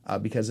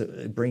 because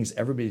it brings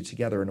everybody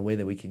together in a way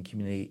that we can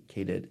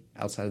communicate it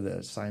outside of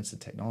the science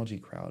and technology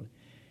crowd,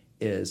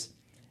 is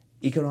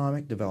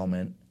economic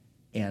development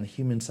and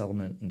human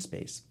settlement in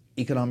space.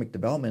 Economic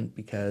development,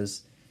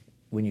 because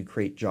when you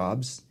create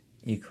jobs,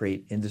 you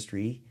create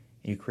industry,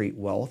 and you create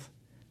wealth,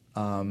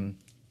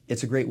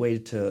 it's a great way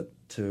to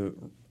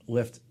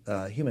lift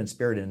human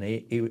spirit and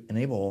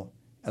enable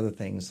other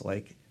things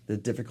like the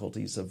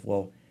difficulties of,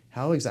 well,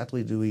 how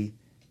exactly do we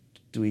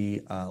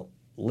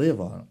live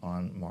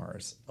on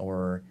Mars,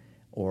 or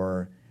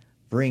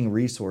bring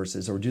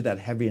resources, or do that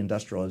heavy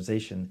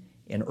industrialization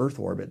in Earth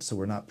orbit so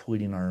we're not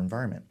polluting our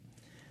environment.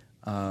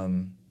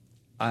 And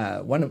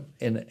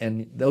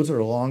those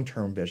are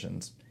long-term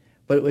visions.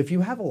 But if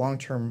you have a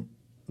long-term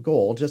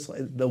goal, just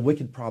like the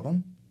wicked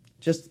problem,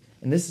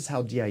 and this is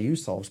how DIU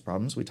solves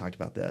problems, we talked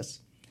about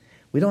this.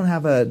 We don't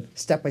have a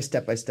step by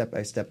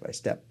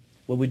step.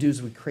 What we do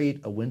is we create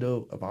a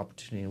window of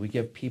opportunity, and we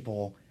give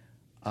people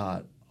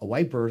a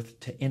wide berth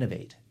to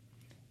innovate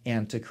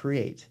and to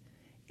create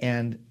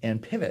and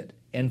pivot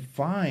and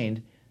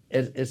find.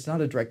 It's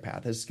not a direct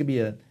path. It's going to be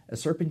a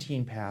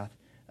serpentine path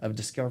of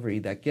discovery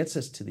that gets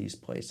us to these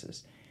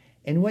places.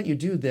 And what you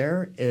do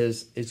there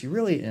is you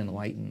really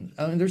enlighten.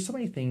 I mean, there's so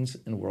many things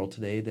in the world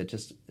today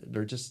that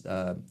they're just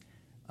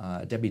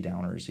Debbie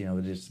Downers.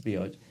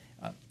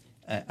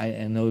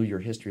 I know your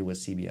history with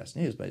CBS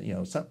News, but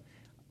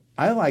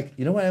I like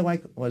what I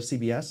like was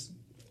CBS.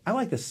 I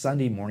like the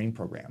Sunday morning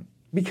program,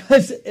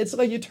 because it's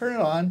like you turn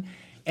it on,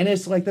 and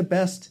it's like the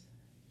best.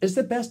 It's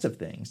the best of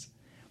things.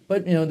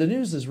 But the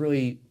news is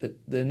really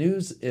the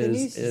news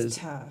is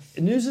tough.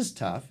 The news is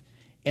tough,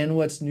 and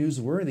what's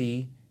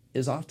newsworthy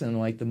is often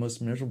like the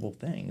most miserable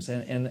things.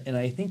 And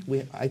I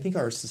think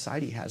our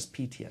society has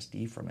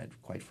PTSD from it,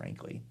 quite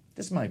frankly.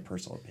 This is my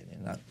personal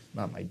opinion,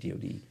 not my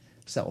DoD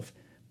self.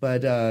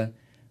 But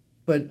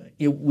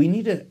we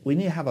need to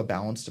have a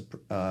balanced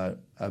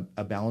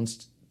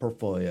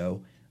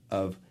portfolio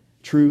of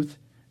truth.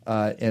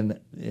 And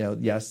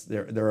yes,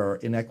 there are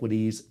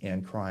inequities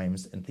and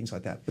crimes and things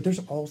like that, but there's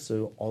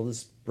also all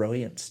this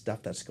brilliant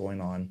stuff that's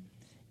going on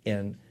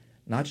in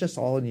not just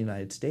all in the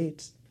United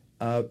States.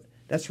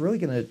 That's really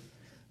going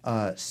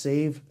to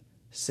save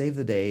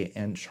the day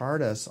and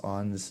chart us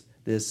on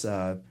this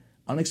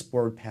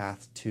unexplored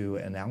path to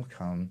an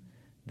outcome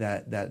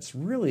that's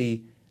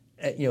really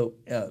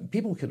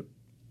people could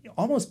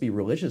almost be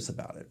religious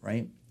about it,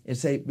 right? And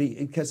say,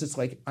 because it's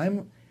like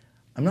I'm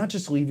not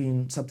just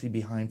leaving something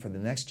behind for the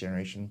next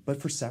generation, but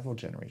for several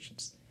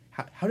generations.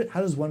 How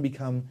does one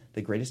become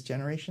the greatest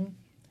generation?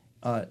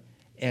 And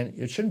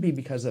it shouldn't be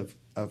because of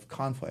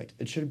conflict.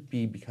 It should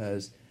be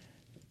because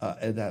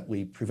that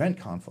we prevent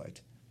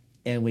conflict,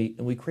 and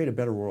we create a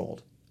better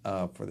world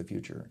for the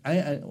future.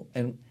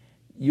 And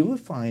you will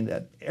find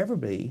that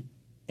everybody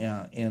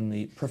in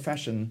the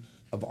profession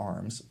of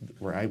arms,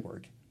 where I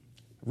work,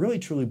 really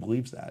truly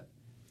believes that.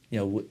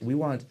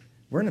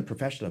 We're in a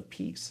profession of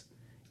peace.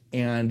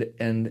 And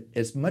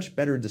it's much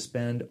better to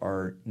spend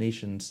our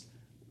nation's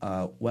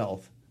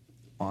wealth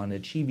on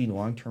achieving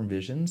long-term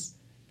visions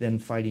than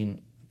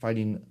fighting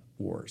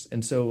wars.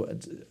 And so,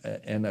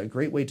 and a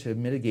great way to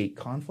mitigate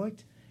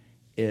conflict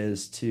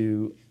is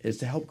to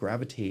help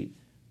gravitate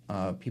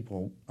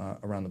people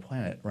around the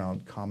planet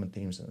around common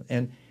themes.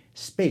 And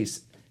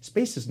space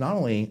is not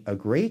only a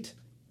great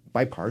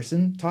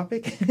bipartisan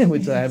topic,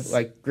 which I have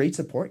like great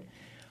support,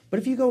 but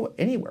if you go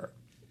anywhere,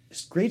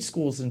 great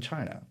schools in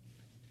China,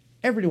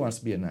 everybody wants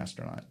to be an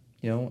astronaut,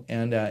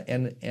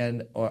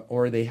 and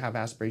or they have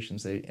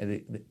aspirations.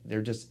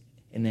 They're just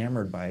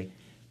enamored by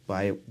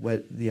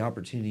what the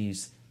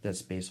opportunities that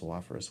space will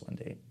offer us one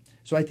day.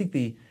 So I think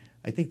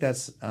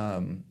that's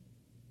that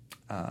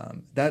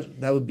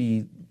would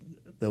be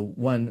the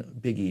one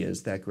biggie,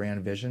 is that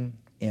grand vision.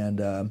 And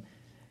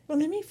well,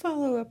 let me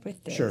follow up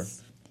with this. Sure.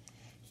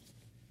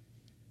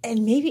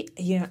 And maybe,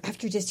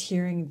 after just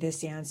hearing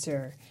this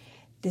answer,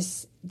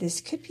 this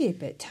could be a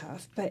bit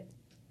tough, but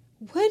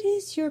what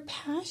is your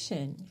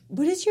passion?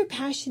 What is your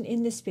passion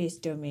in the space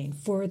domain,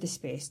 for the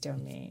space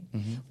domain?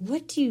 Mm-hmm.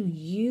 What do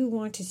you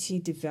want to see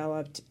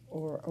developed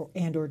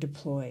or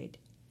deployed?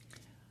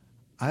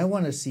 I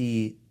want to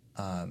see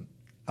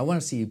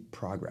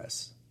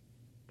progress,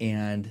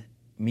 and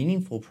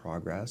meaningful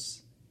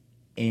progress,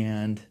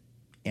 and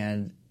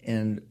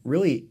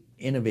really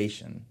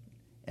innovation.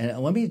 And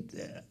let me.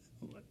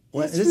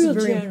 This is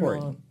very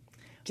important.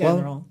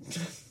 General.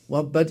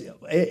 Well, but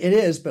it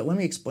is. But let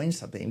me explain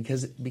something,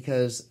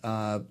 because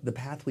the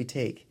path we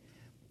take,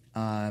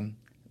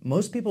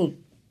 most people,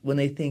 when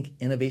they think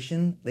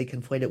innovation, they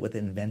conflate it with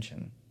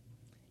invention,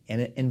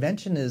 and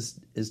invention is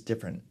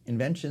different.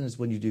 Invention is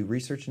when you do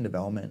research and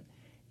development,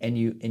 and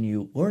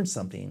you learn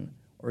something,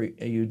 or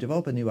you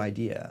develop a new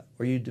idea,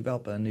 or you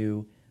develop a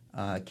new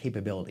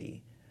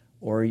capability,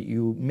 or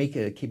you make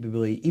a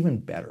capability even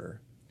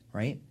better,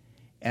 right?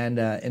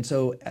 And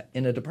so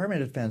in the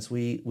Department of Defense,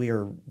 we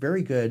are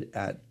very good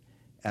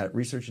at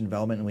research and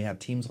development, and we have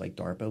teams like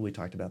DARPA. We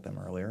talked about them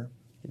earlier.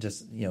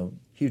 Just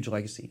huge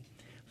legacy,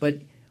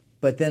 but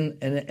then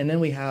and then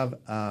we have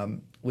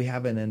an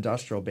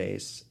industrial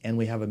base, and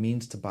we have a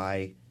means to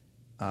buy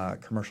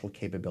commercial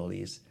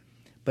capabilities.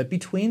 But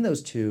between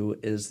those two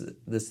is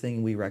this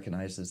thing we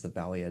recognize as the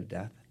Valley of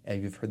Death,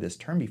 and you've heard this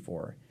term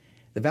before.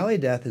 The Valley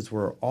of Death is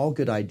where all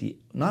good ideas,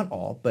 not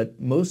all, but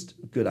most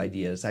good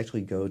ideas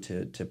actually go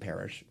to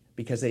perish,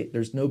 because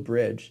there's no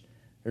bridge.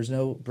 There's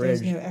no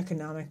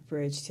economic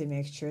bridge to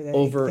make sure that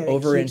over it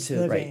keeps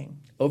into living. Right,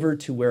 over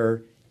to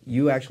where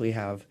you actually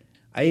have.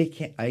 I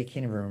can't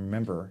even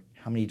remember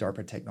how many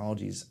DARPA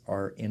technologies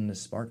are in the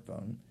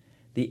smartphone.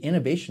 The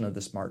innovation of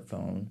the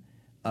smartphone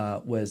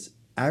was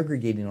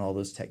aggregating all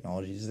those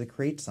technologies to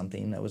create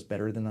something that was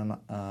better than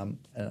an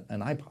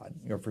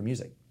iPod, for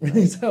music.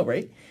 So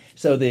right,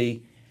 so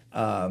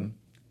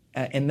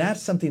and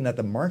that's something that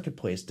the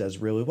marketplace does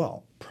really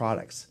well.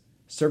 Products,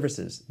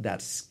 services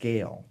that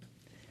scale.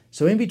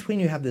 So in between,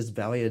 you have this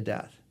Valley of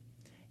Death,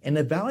 and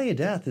the Valley of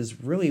Death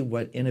is really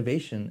what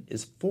innovation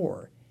is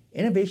for.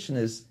 Innovation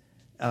is,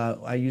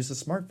 I use the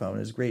smartphone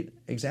as a great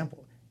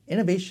example.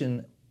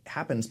 Innovation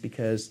happens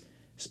because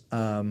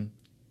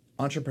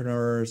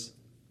entrepreneurs,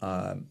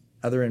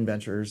 other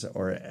inventors,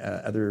 or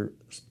other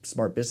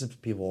smart business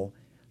people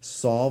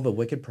solve a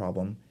wicked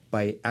problem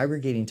by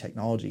aggregating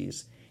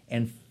technologies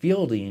and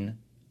fielding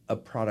a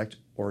product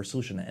or a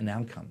solution, an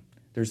outcome.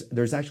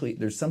 There's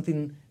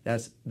something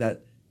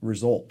that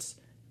results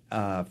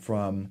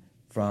from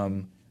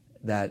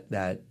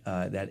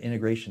that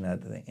integration,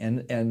 that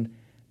thing. And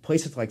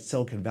places like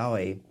Silicon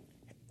Valley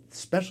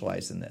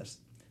specialize in this.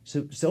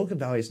 So Silicon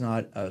Valley is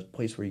not a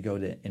place where you go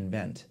to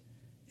invent;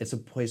 it's a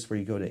place where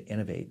you go to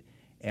innovate.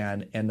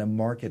 And the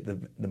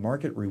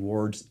market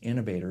rewards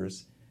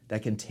innovators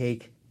that can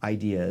take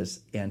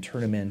ideas and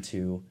turn them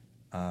into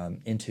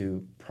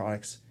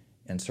products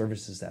and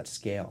services that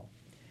scale.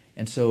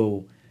 And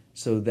so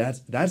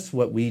that's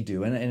what we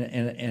do, and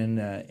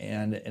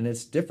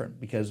it's different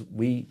because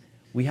we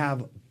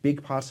have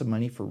big pots of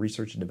money for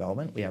research and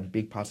development. We have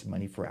big pots of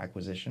money for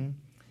acquisition,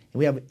 and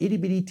we have itty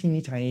bitty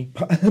teeny tiny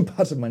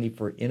pots of money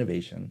for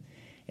innovation.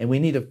 And we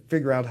need to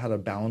figure out how to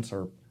balance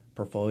our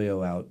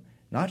portfolio out,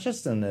 not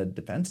just in the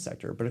defense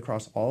sector, but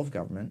across all of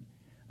government,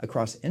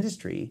 across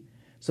industry.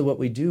 So what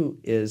we do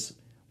is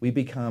we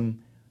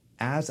become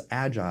as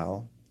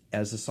agile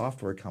as the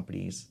software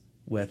companies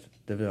with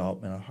the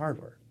development of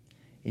hardware.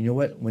 And you know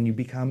what? When you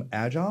become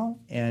agile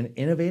and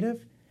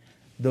innovative,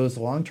 those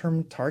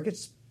long-term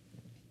targets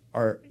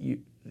are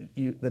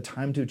the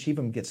time to achieve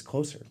them gets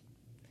closer.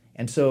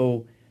 And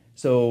so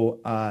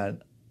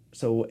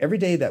every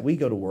day that we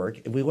go to work,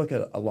 if we look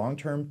at a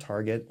long-term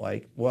target,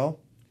 one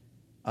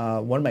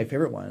of my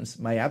favorite ones,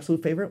 my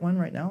absolute favorite one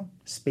right now,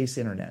 space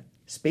internet,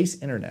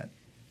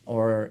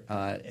 or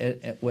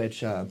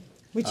which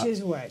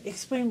is what?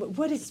 Explain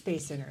what is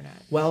space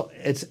internet? Well,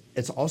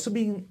 it's also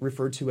being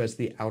referred to as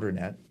the outer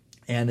net,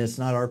 and it's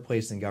not our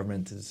place in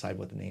government to decide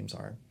what the names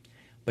are.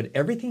 But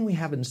everything we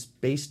have in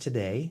space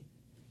today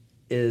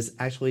is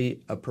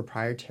actually a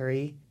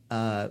proprietary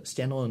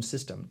standalone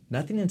system.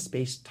 Nothing in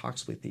space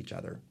talks with each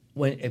other.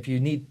 If you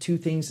need two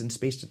things in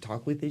space to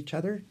talk with each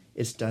other,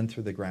 it's done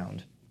through the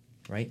ground,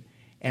 right?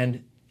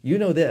 And you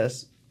know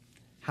this,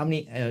 how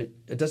many.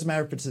 It doesn't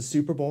matter if it's a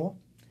Super Bowl.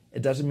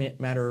 It doesn't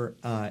matter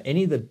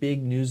any of the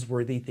big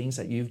newsworthy things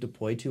that you've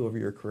deployed to over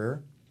your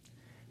career.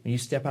 When you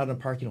step out in a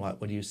parking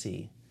lot, what do you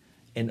see?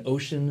 An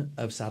ocean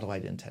of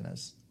satellite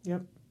antennas.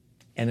 Yep.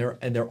 And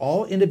they're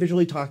all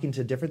individually talking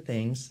to different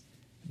things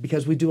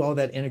because we do all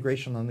that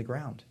integration on the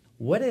ground.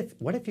 What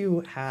if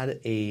you had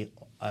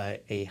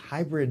a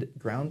hybrid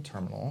ground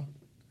terminal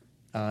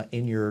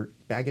in your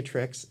bag of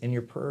tricks, in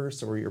your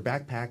purse, or your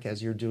backpack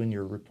as you're doing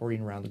your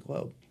reporting around the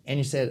globe, and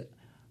you said,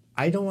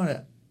 I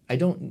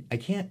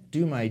can't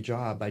do my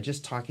job by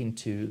just talking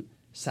to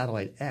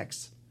satellite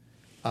X.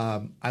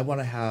 I want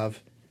to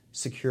have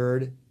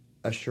secured,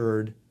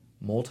 assured,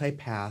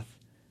 multi-path,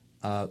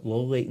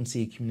 low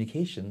latency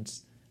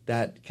communications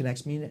that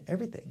connects me to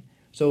everything.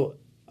 So,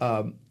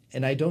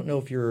 and I don't know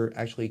if you're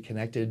actually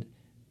connected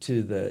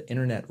to the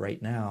internet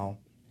right now,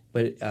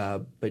 but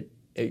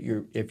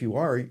if you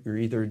are, you're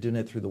either doing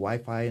it through the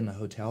Wi-Fi in the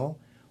hotel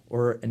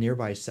or a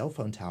nearby cell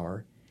phone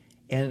tower,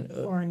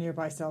 or a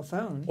nearby cell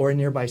phone,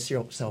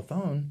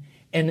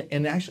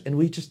 and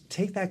we just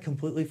take that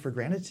completely for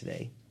granted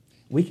today.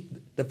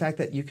 The fact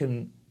that you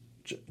can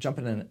jump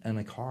in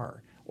a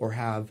car or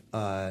have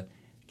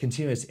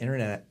continuous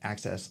internet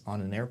access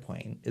on an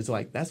airplane is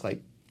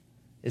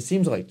it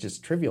seems like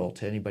just trivial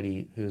to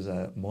anybody who's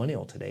a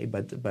millennial today,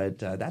 but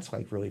that's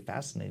like really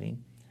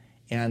fascinating,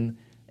 and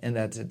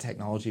that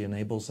technology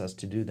enables us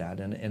to do that,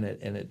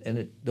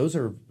 and those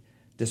are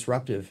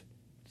disruptive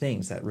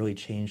things that really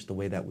change the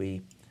way that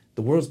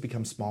the world's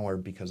become smaller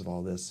because of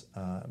all this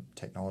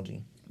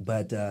technology.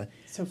 But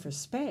so for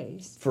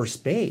space, for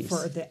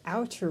the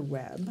outer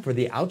web, for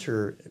the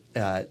outer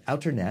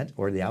net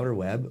or the outer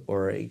web,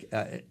 or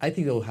I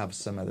think they'll have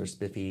some other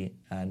spiffy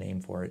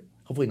name for it.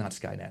 Hopefully not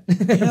Skynet.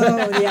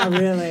 Oh yeah,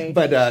 really.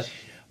 But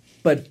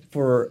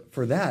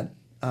for that,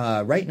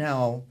 right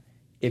now,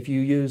 if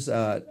you use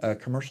a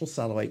commercial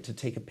satellite to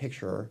take a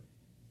picture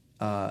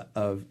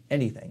of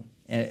anything,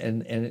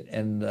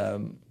 and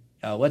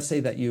let's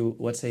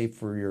say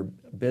for your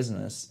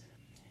business,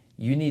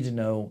 you need to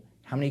know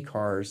how many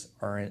cars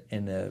are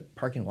in the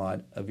parking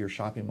lot of your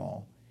shopping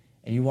mall,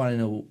 and you want to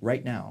know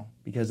right now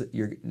because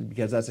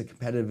that's a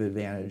competitive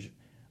advantage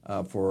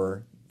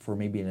for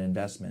maybe an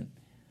investment.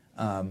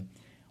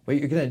 What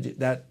you're going to do,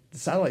 that the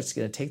satellite's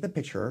going to take the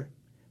picture,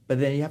 but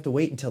then you have to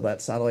wait until that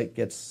satellite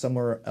gets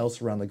somewhere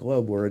else around the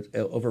globe where it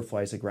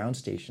overflies a ground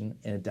station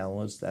and it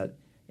downloads that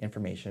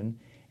information,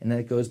 and then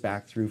it goes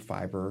back through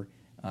fiber,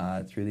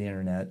 through the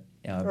internet,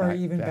 or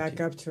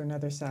back up to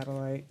another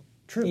satellite.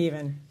 True.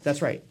 Even.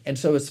 That's right. And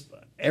so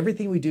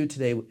everything we do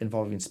today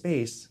involving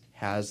space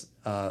has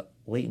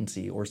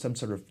latency or some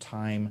sort of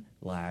time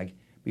lag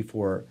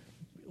before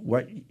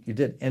what you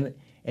did. And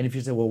if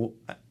you say, well,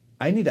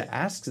 I need to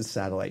ask the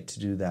satellite to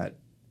do that,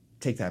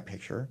 take that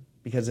picture,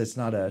 because it's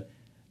not a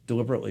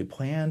deliberately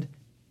planned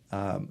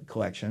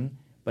collection,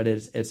 but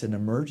it's an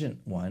emergent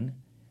one.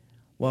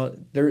 Well,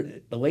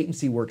 the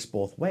latency works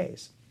both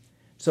ways.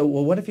 So,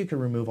 well, what if you could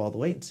remove all the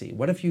latency?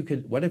 What if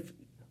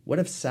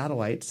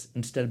satellites,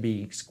 instead of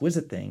being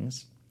exquisite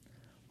things,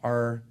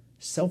 are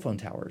cell phone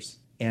towers?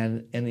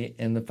 And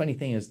the funny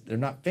thing is, they're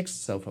not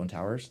fixed cell phone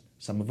towers.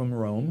 Some of them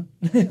roam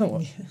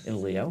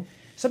in LEO.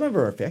 Some of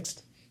them are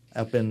fixed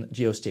up in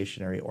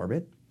geostationary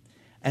orbit,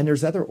 and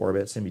there's other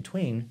orbits in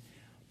between.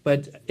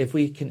 But if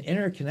we can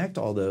interconnect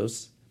all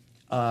those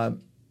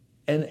and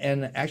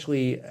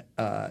actually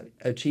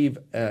achieve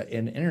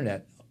an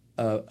internet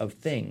of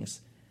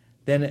things,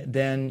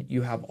 then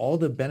you have all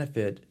the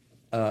benefit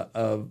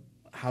of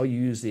how you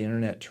use the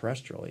internet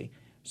terrestrially.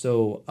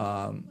 So,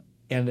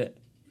 and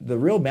the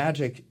real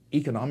magic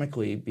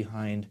economically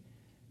behind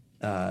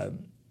the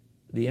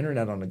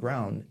internet on the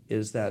ground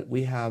is that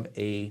we have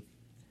a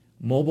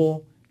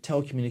mobile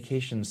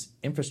telecommunications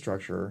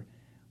infrastructure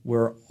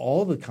where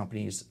all the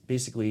companies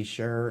basically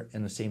share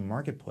in the same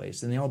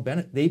marketplace, and they all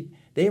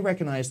they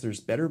recognize there's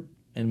better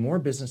and more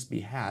business to be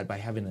had by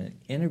having an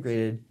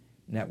integrated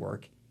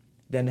network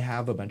than to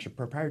have a bunch of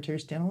proprietary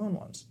standalone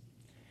ones.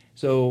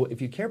 So if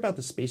you care about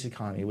the space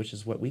economy, which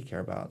is what we care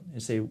about,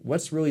 and say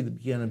what's really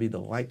going to be the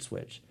light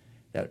switch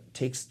that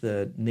takes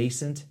the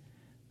nascent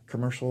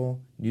commercial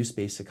new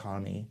space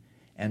economy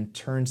and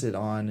turns it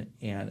on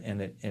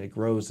and it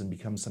grows and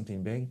becomes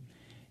something big,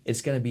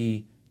 it's going to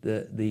be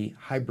the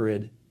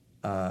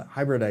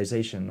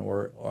hybridization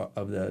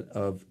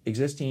of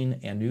existing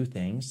and new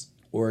things,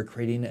 or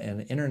creating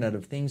an Internet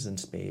of Things in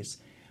space,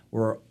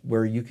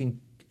 where you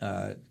can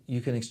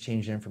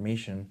exchange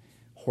information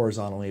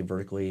horizontally,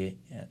 vertically,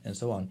 and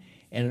so on.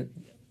 And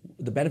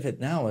the benefit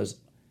now is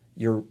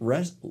you're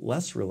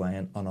less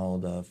reliant on all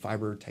the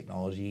fiber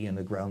technology and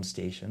the ground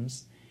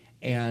stations,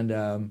 and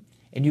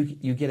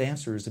you get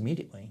answers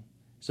immediately.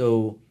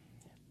 So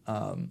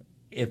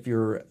if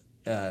you're,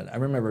 I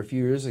remember a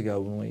few years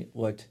ago when we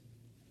looked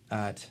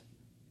at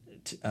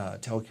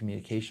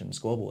telecommunications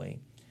globally,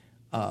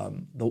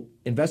 the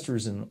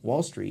investors in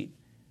Wall Street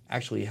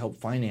actually helped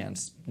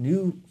finance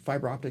new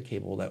fiber optic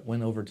cable that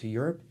went over to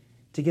Europe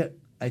to get,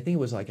 I think it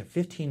was like a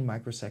 15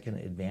 microsecond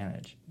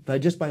advantage,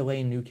 but just by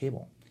laying new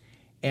cable.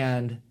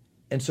 And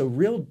and so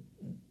real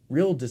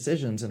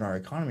decisions in our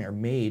economy are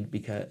made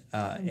because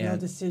real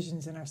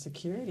decisions in our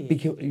security.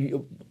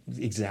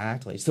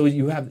 Exactly. So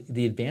you have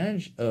the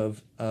advantage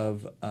of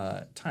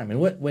time, and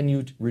when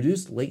you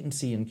reduce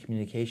latency in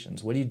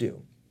communications, what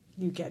do?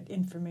 You get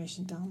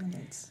information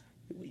dominance.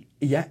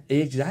 Yeah,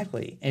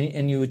 exactly,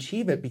 and you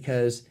achieve it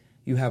because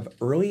you have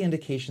early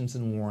indications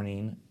and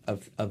warning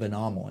of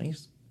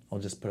anomalies. I'll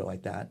just put it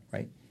like that,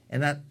 right?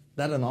 And that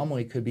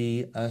anomaly could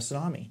be a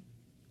tsunami,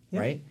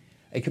 right?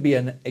 It could be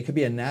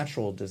a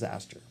natural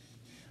disaster,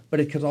 but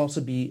it could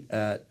also be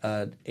a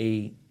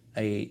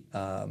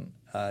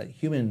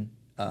human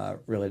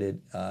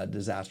related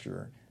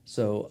disaster.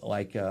 So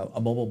like a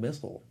mobile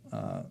missile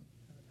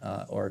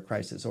or a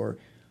crisis or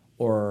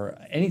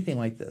anything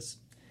like this.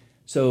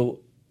 So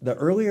the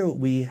earlier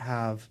we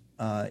have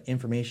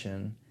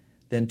information,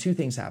 then two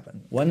things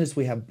happen. One is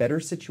we have better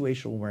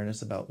situational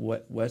awareness about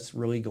what's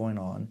really going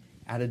on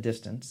at a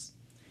distance,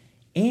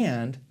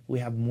 and we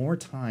have more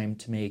time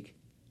to make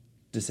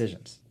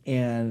decisions.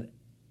 And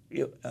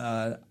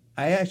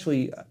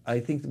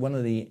I think one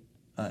of the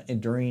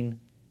enduring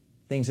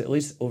things, at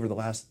least over the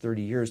last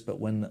 30 years, but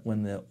when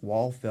the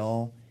wall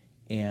fell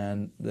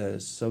and the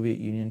Soviet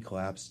Union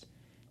collapsed,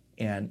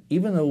 and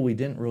even though we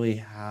didn't really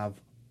have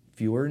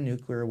fewer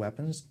nuclear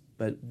weapons,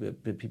 but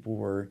people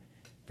were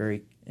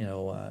very,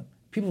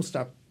 people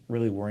stopped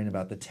really worrying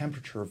about the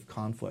temperature of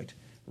conflict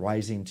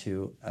rising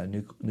to a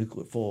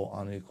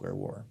full-on nuclear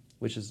war,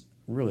 which is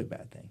a really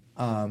bad thing.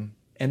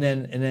 And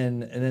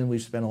then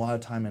we've spent a lot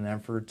of time and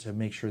effort to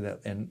make sure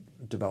that and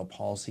develop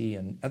policy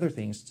and other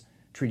things,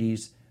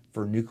 treaties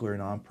for nuclear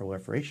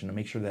non-proliferation, to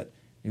make sure that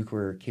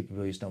nuclear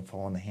capabilities don't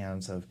fall in the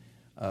hands of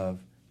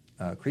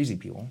crazy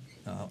people,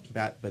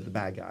 but the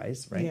bad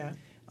guys, right? Yeah.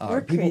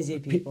 Or crazy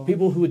people.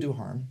 People who would do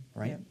harm,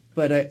 right? Yeah.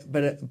 But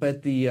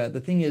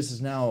the thing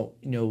is now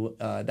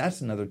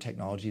that's another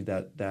technology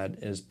that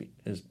is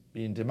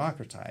being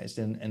democratized,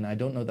 and I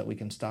don't know that we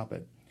can stop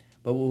it.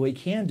 But what we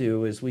can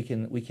do is we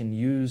can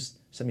use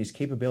some of these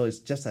capabilities,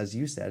 just as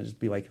you said, is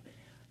be like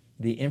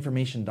the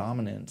information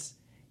dominance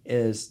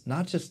is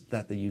not just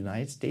that the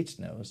United States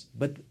knows,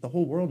 but the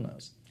whole world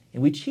knows.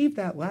 And we achieved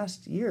that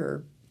last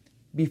year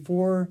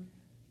before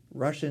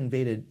Russia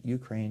invaded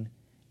Ukraine,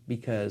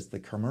 because the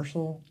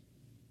commercial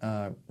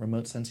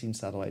remote sensing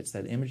satellites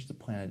that image the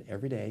planet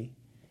every day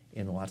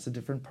in lots of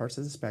different parts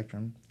of the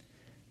spectrum,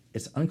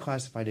 it's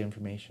unclassified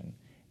information.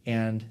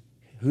 And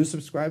who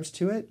subscribes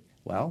to it?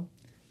 Well,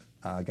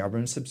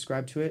 governments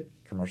subscribe to it,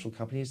 commercial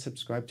companies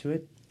subscribe to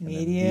it,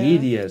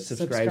 media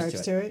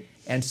subscribes to it.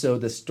 And so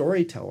the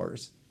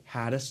storytellers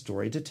had a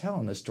story to tell,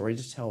 and the story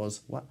to tell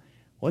is, what?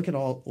 Look at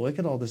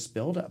all this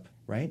buildup,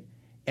 right?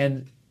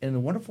 And the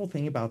wonderful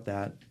thing about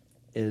that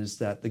is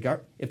that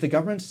if the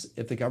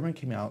government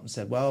came out and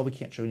said, well, we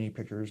can't show any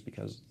pictures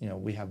because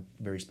we have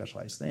very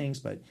specialized things,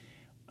 but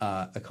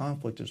a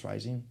conflict is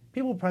rising,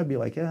 people will probably be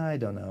like, I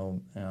don't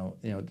know,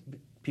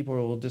 people are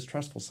a little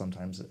distrustful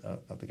sometimes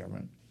of the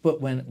government. But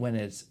when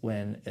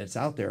it's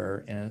out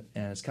there and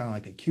it's kind of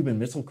like a Cuban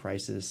Missile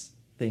Crisis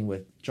thing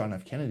with John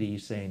F. Kennedy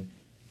saying,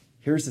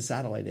 here's the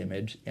satellite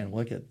image and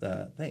look at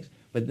the things.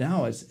 But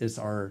now it's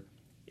our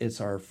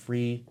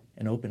free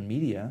and open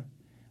media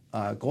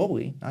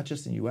globally, not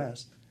just in the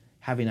U.S.,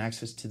 having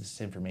access to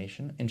this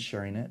information and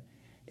sharing it.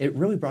 It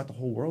really brought the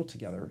whole world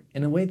together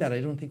in a way that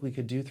I don't think we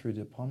could do through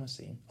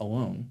diplomacy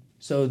alone.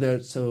 And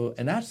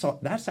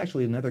that's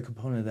actually another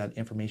component of that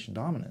information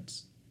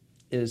dominance,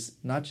 is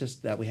not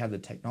just that we have the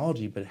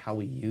technology, but how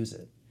we use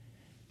it.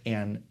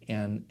 And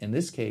in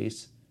this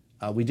case,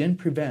 we didn't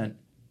prevent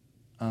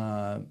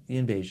the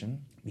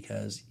invasion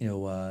because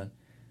that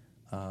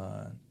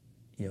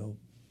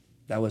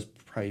was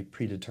probably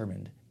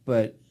predetermined.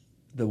 But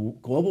the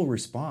global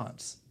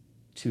response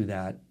to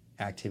that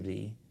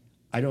activity,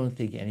 I don't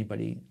think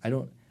anybody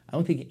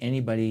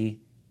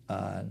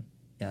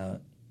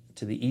to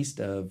the east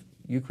of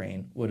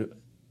Ukraine would have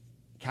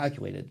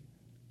calculated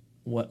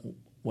what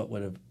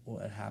would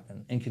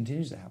happen and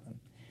continues to happen.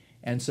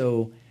 And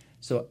so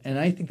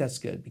I think that's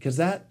good, because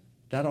that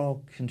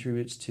all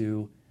contributes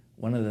to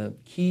one of the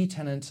key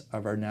tenets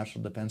of our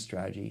national defense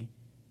strategy,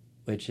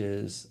 which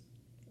is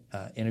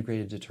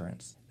integrated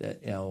deterrence.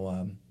 That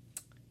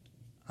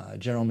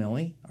General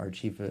Milley, our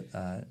chief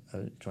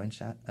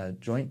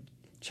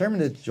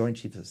chairman of the Joint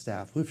Chiefs of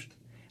Staff,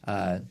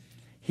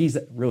 he's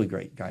a really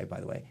great guy, by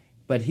the way.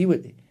 But he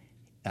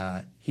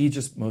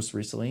just most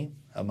recently,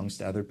 amongst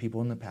other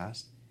people in the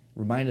past,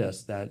 reminded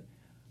us that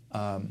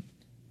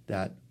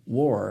that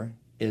war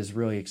is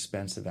really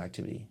expensive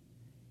activity,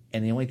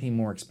 and the only thing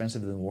more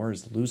expensive than war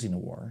is losing a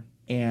war.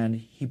 And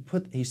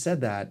he said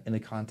that in the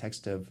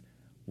context of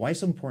why it's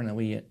so important that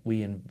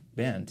we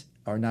invest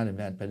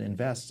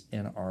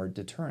in our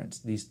deterrents,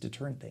 these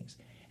deterrent things.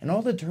 And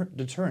all the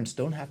deterrents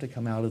don't have to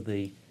come out of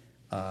the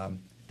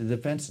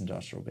defense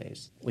industrial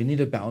base. We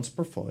need a balanced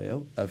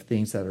portfolio of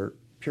things that are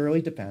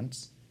purely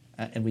defense,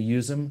 and we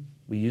use them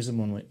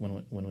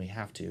when we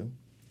have to.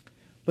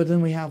 But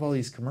then we have all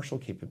these commercial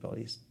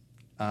capabilities,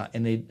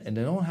 and they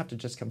don't have to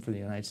just come from the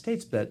United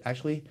States, but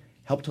actually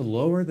help to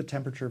lower the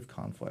temperature of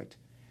conflict,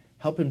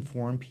 help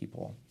inform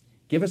people,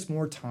 give us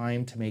more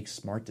time to make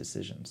smart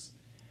decisions.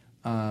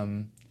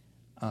 And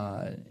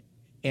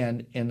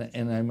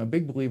I'm a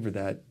big believer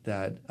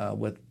that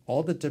with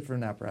all the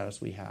different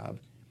apparatus we have,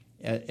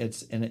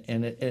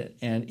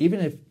 and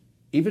even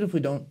if we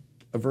don't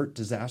avert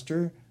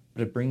disaster,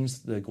 but it brings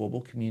the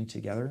global community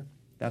together,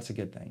 that's a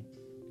good thing.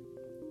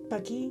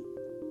 Bucky,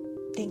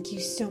 thank you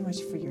so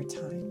much for your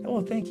time. Oh,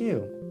 well, thank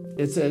you.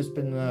 It's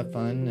been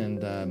fun,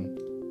 and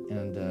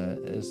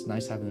it's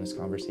nice having this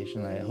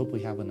conversation. I hope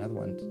we have another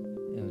one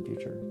in the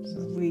future. So.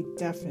 We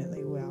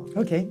definitely will.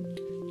 Okay.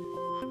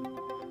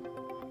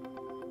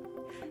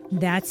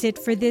 That's it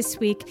for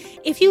this week.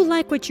 If you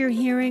like what you're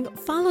hearing,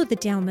 follow the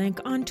Downlink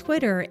on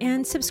Twitter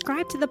and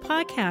subscribe to the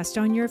podcast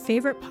on your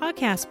favorite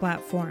podcast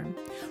platform.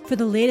 For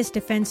the latest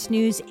defense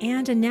news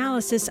and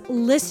analysis,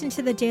 listen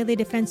to the Daily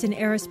Defense and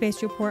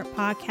Aerospace Report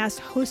podcast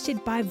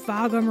hosted by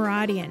Vago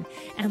Muradian,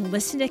 and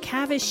listen to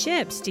Cavis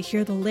Ships to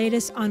hear the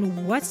latest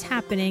on what's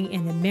happening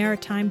in the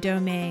maritime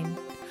domain.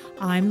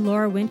 I'm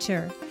Laura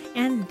Winter,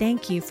 and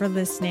thank you for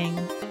listening.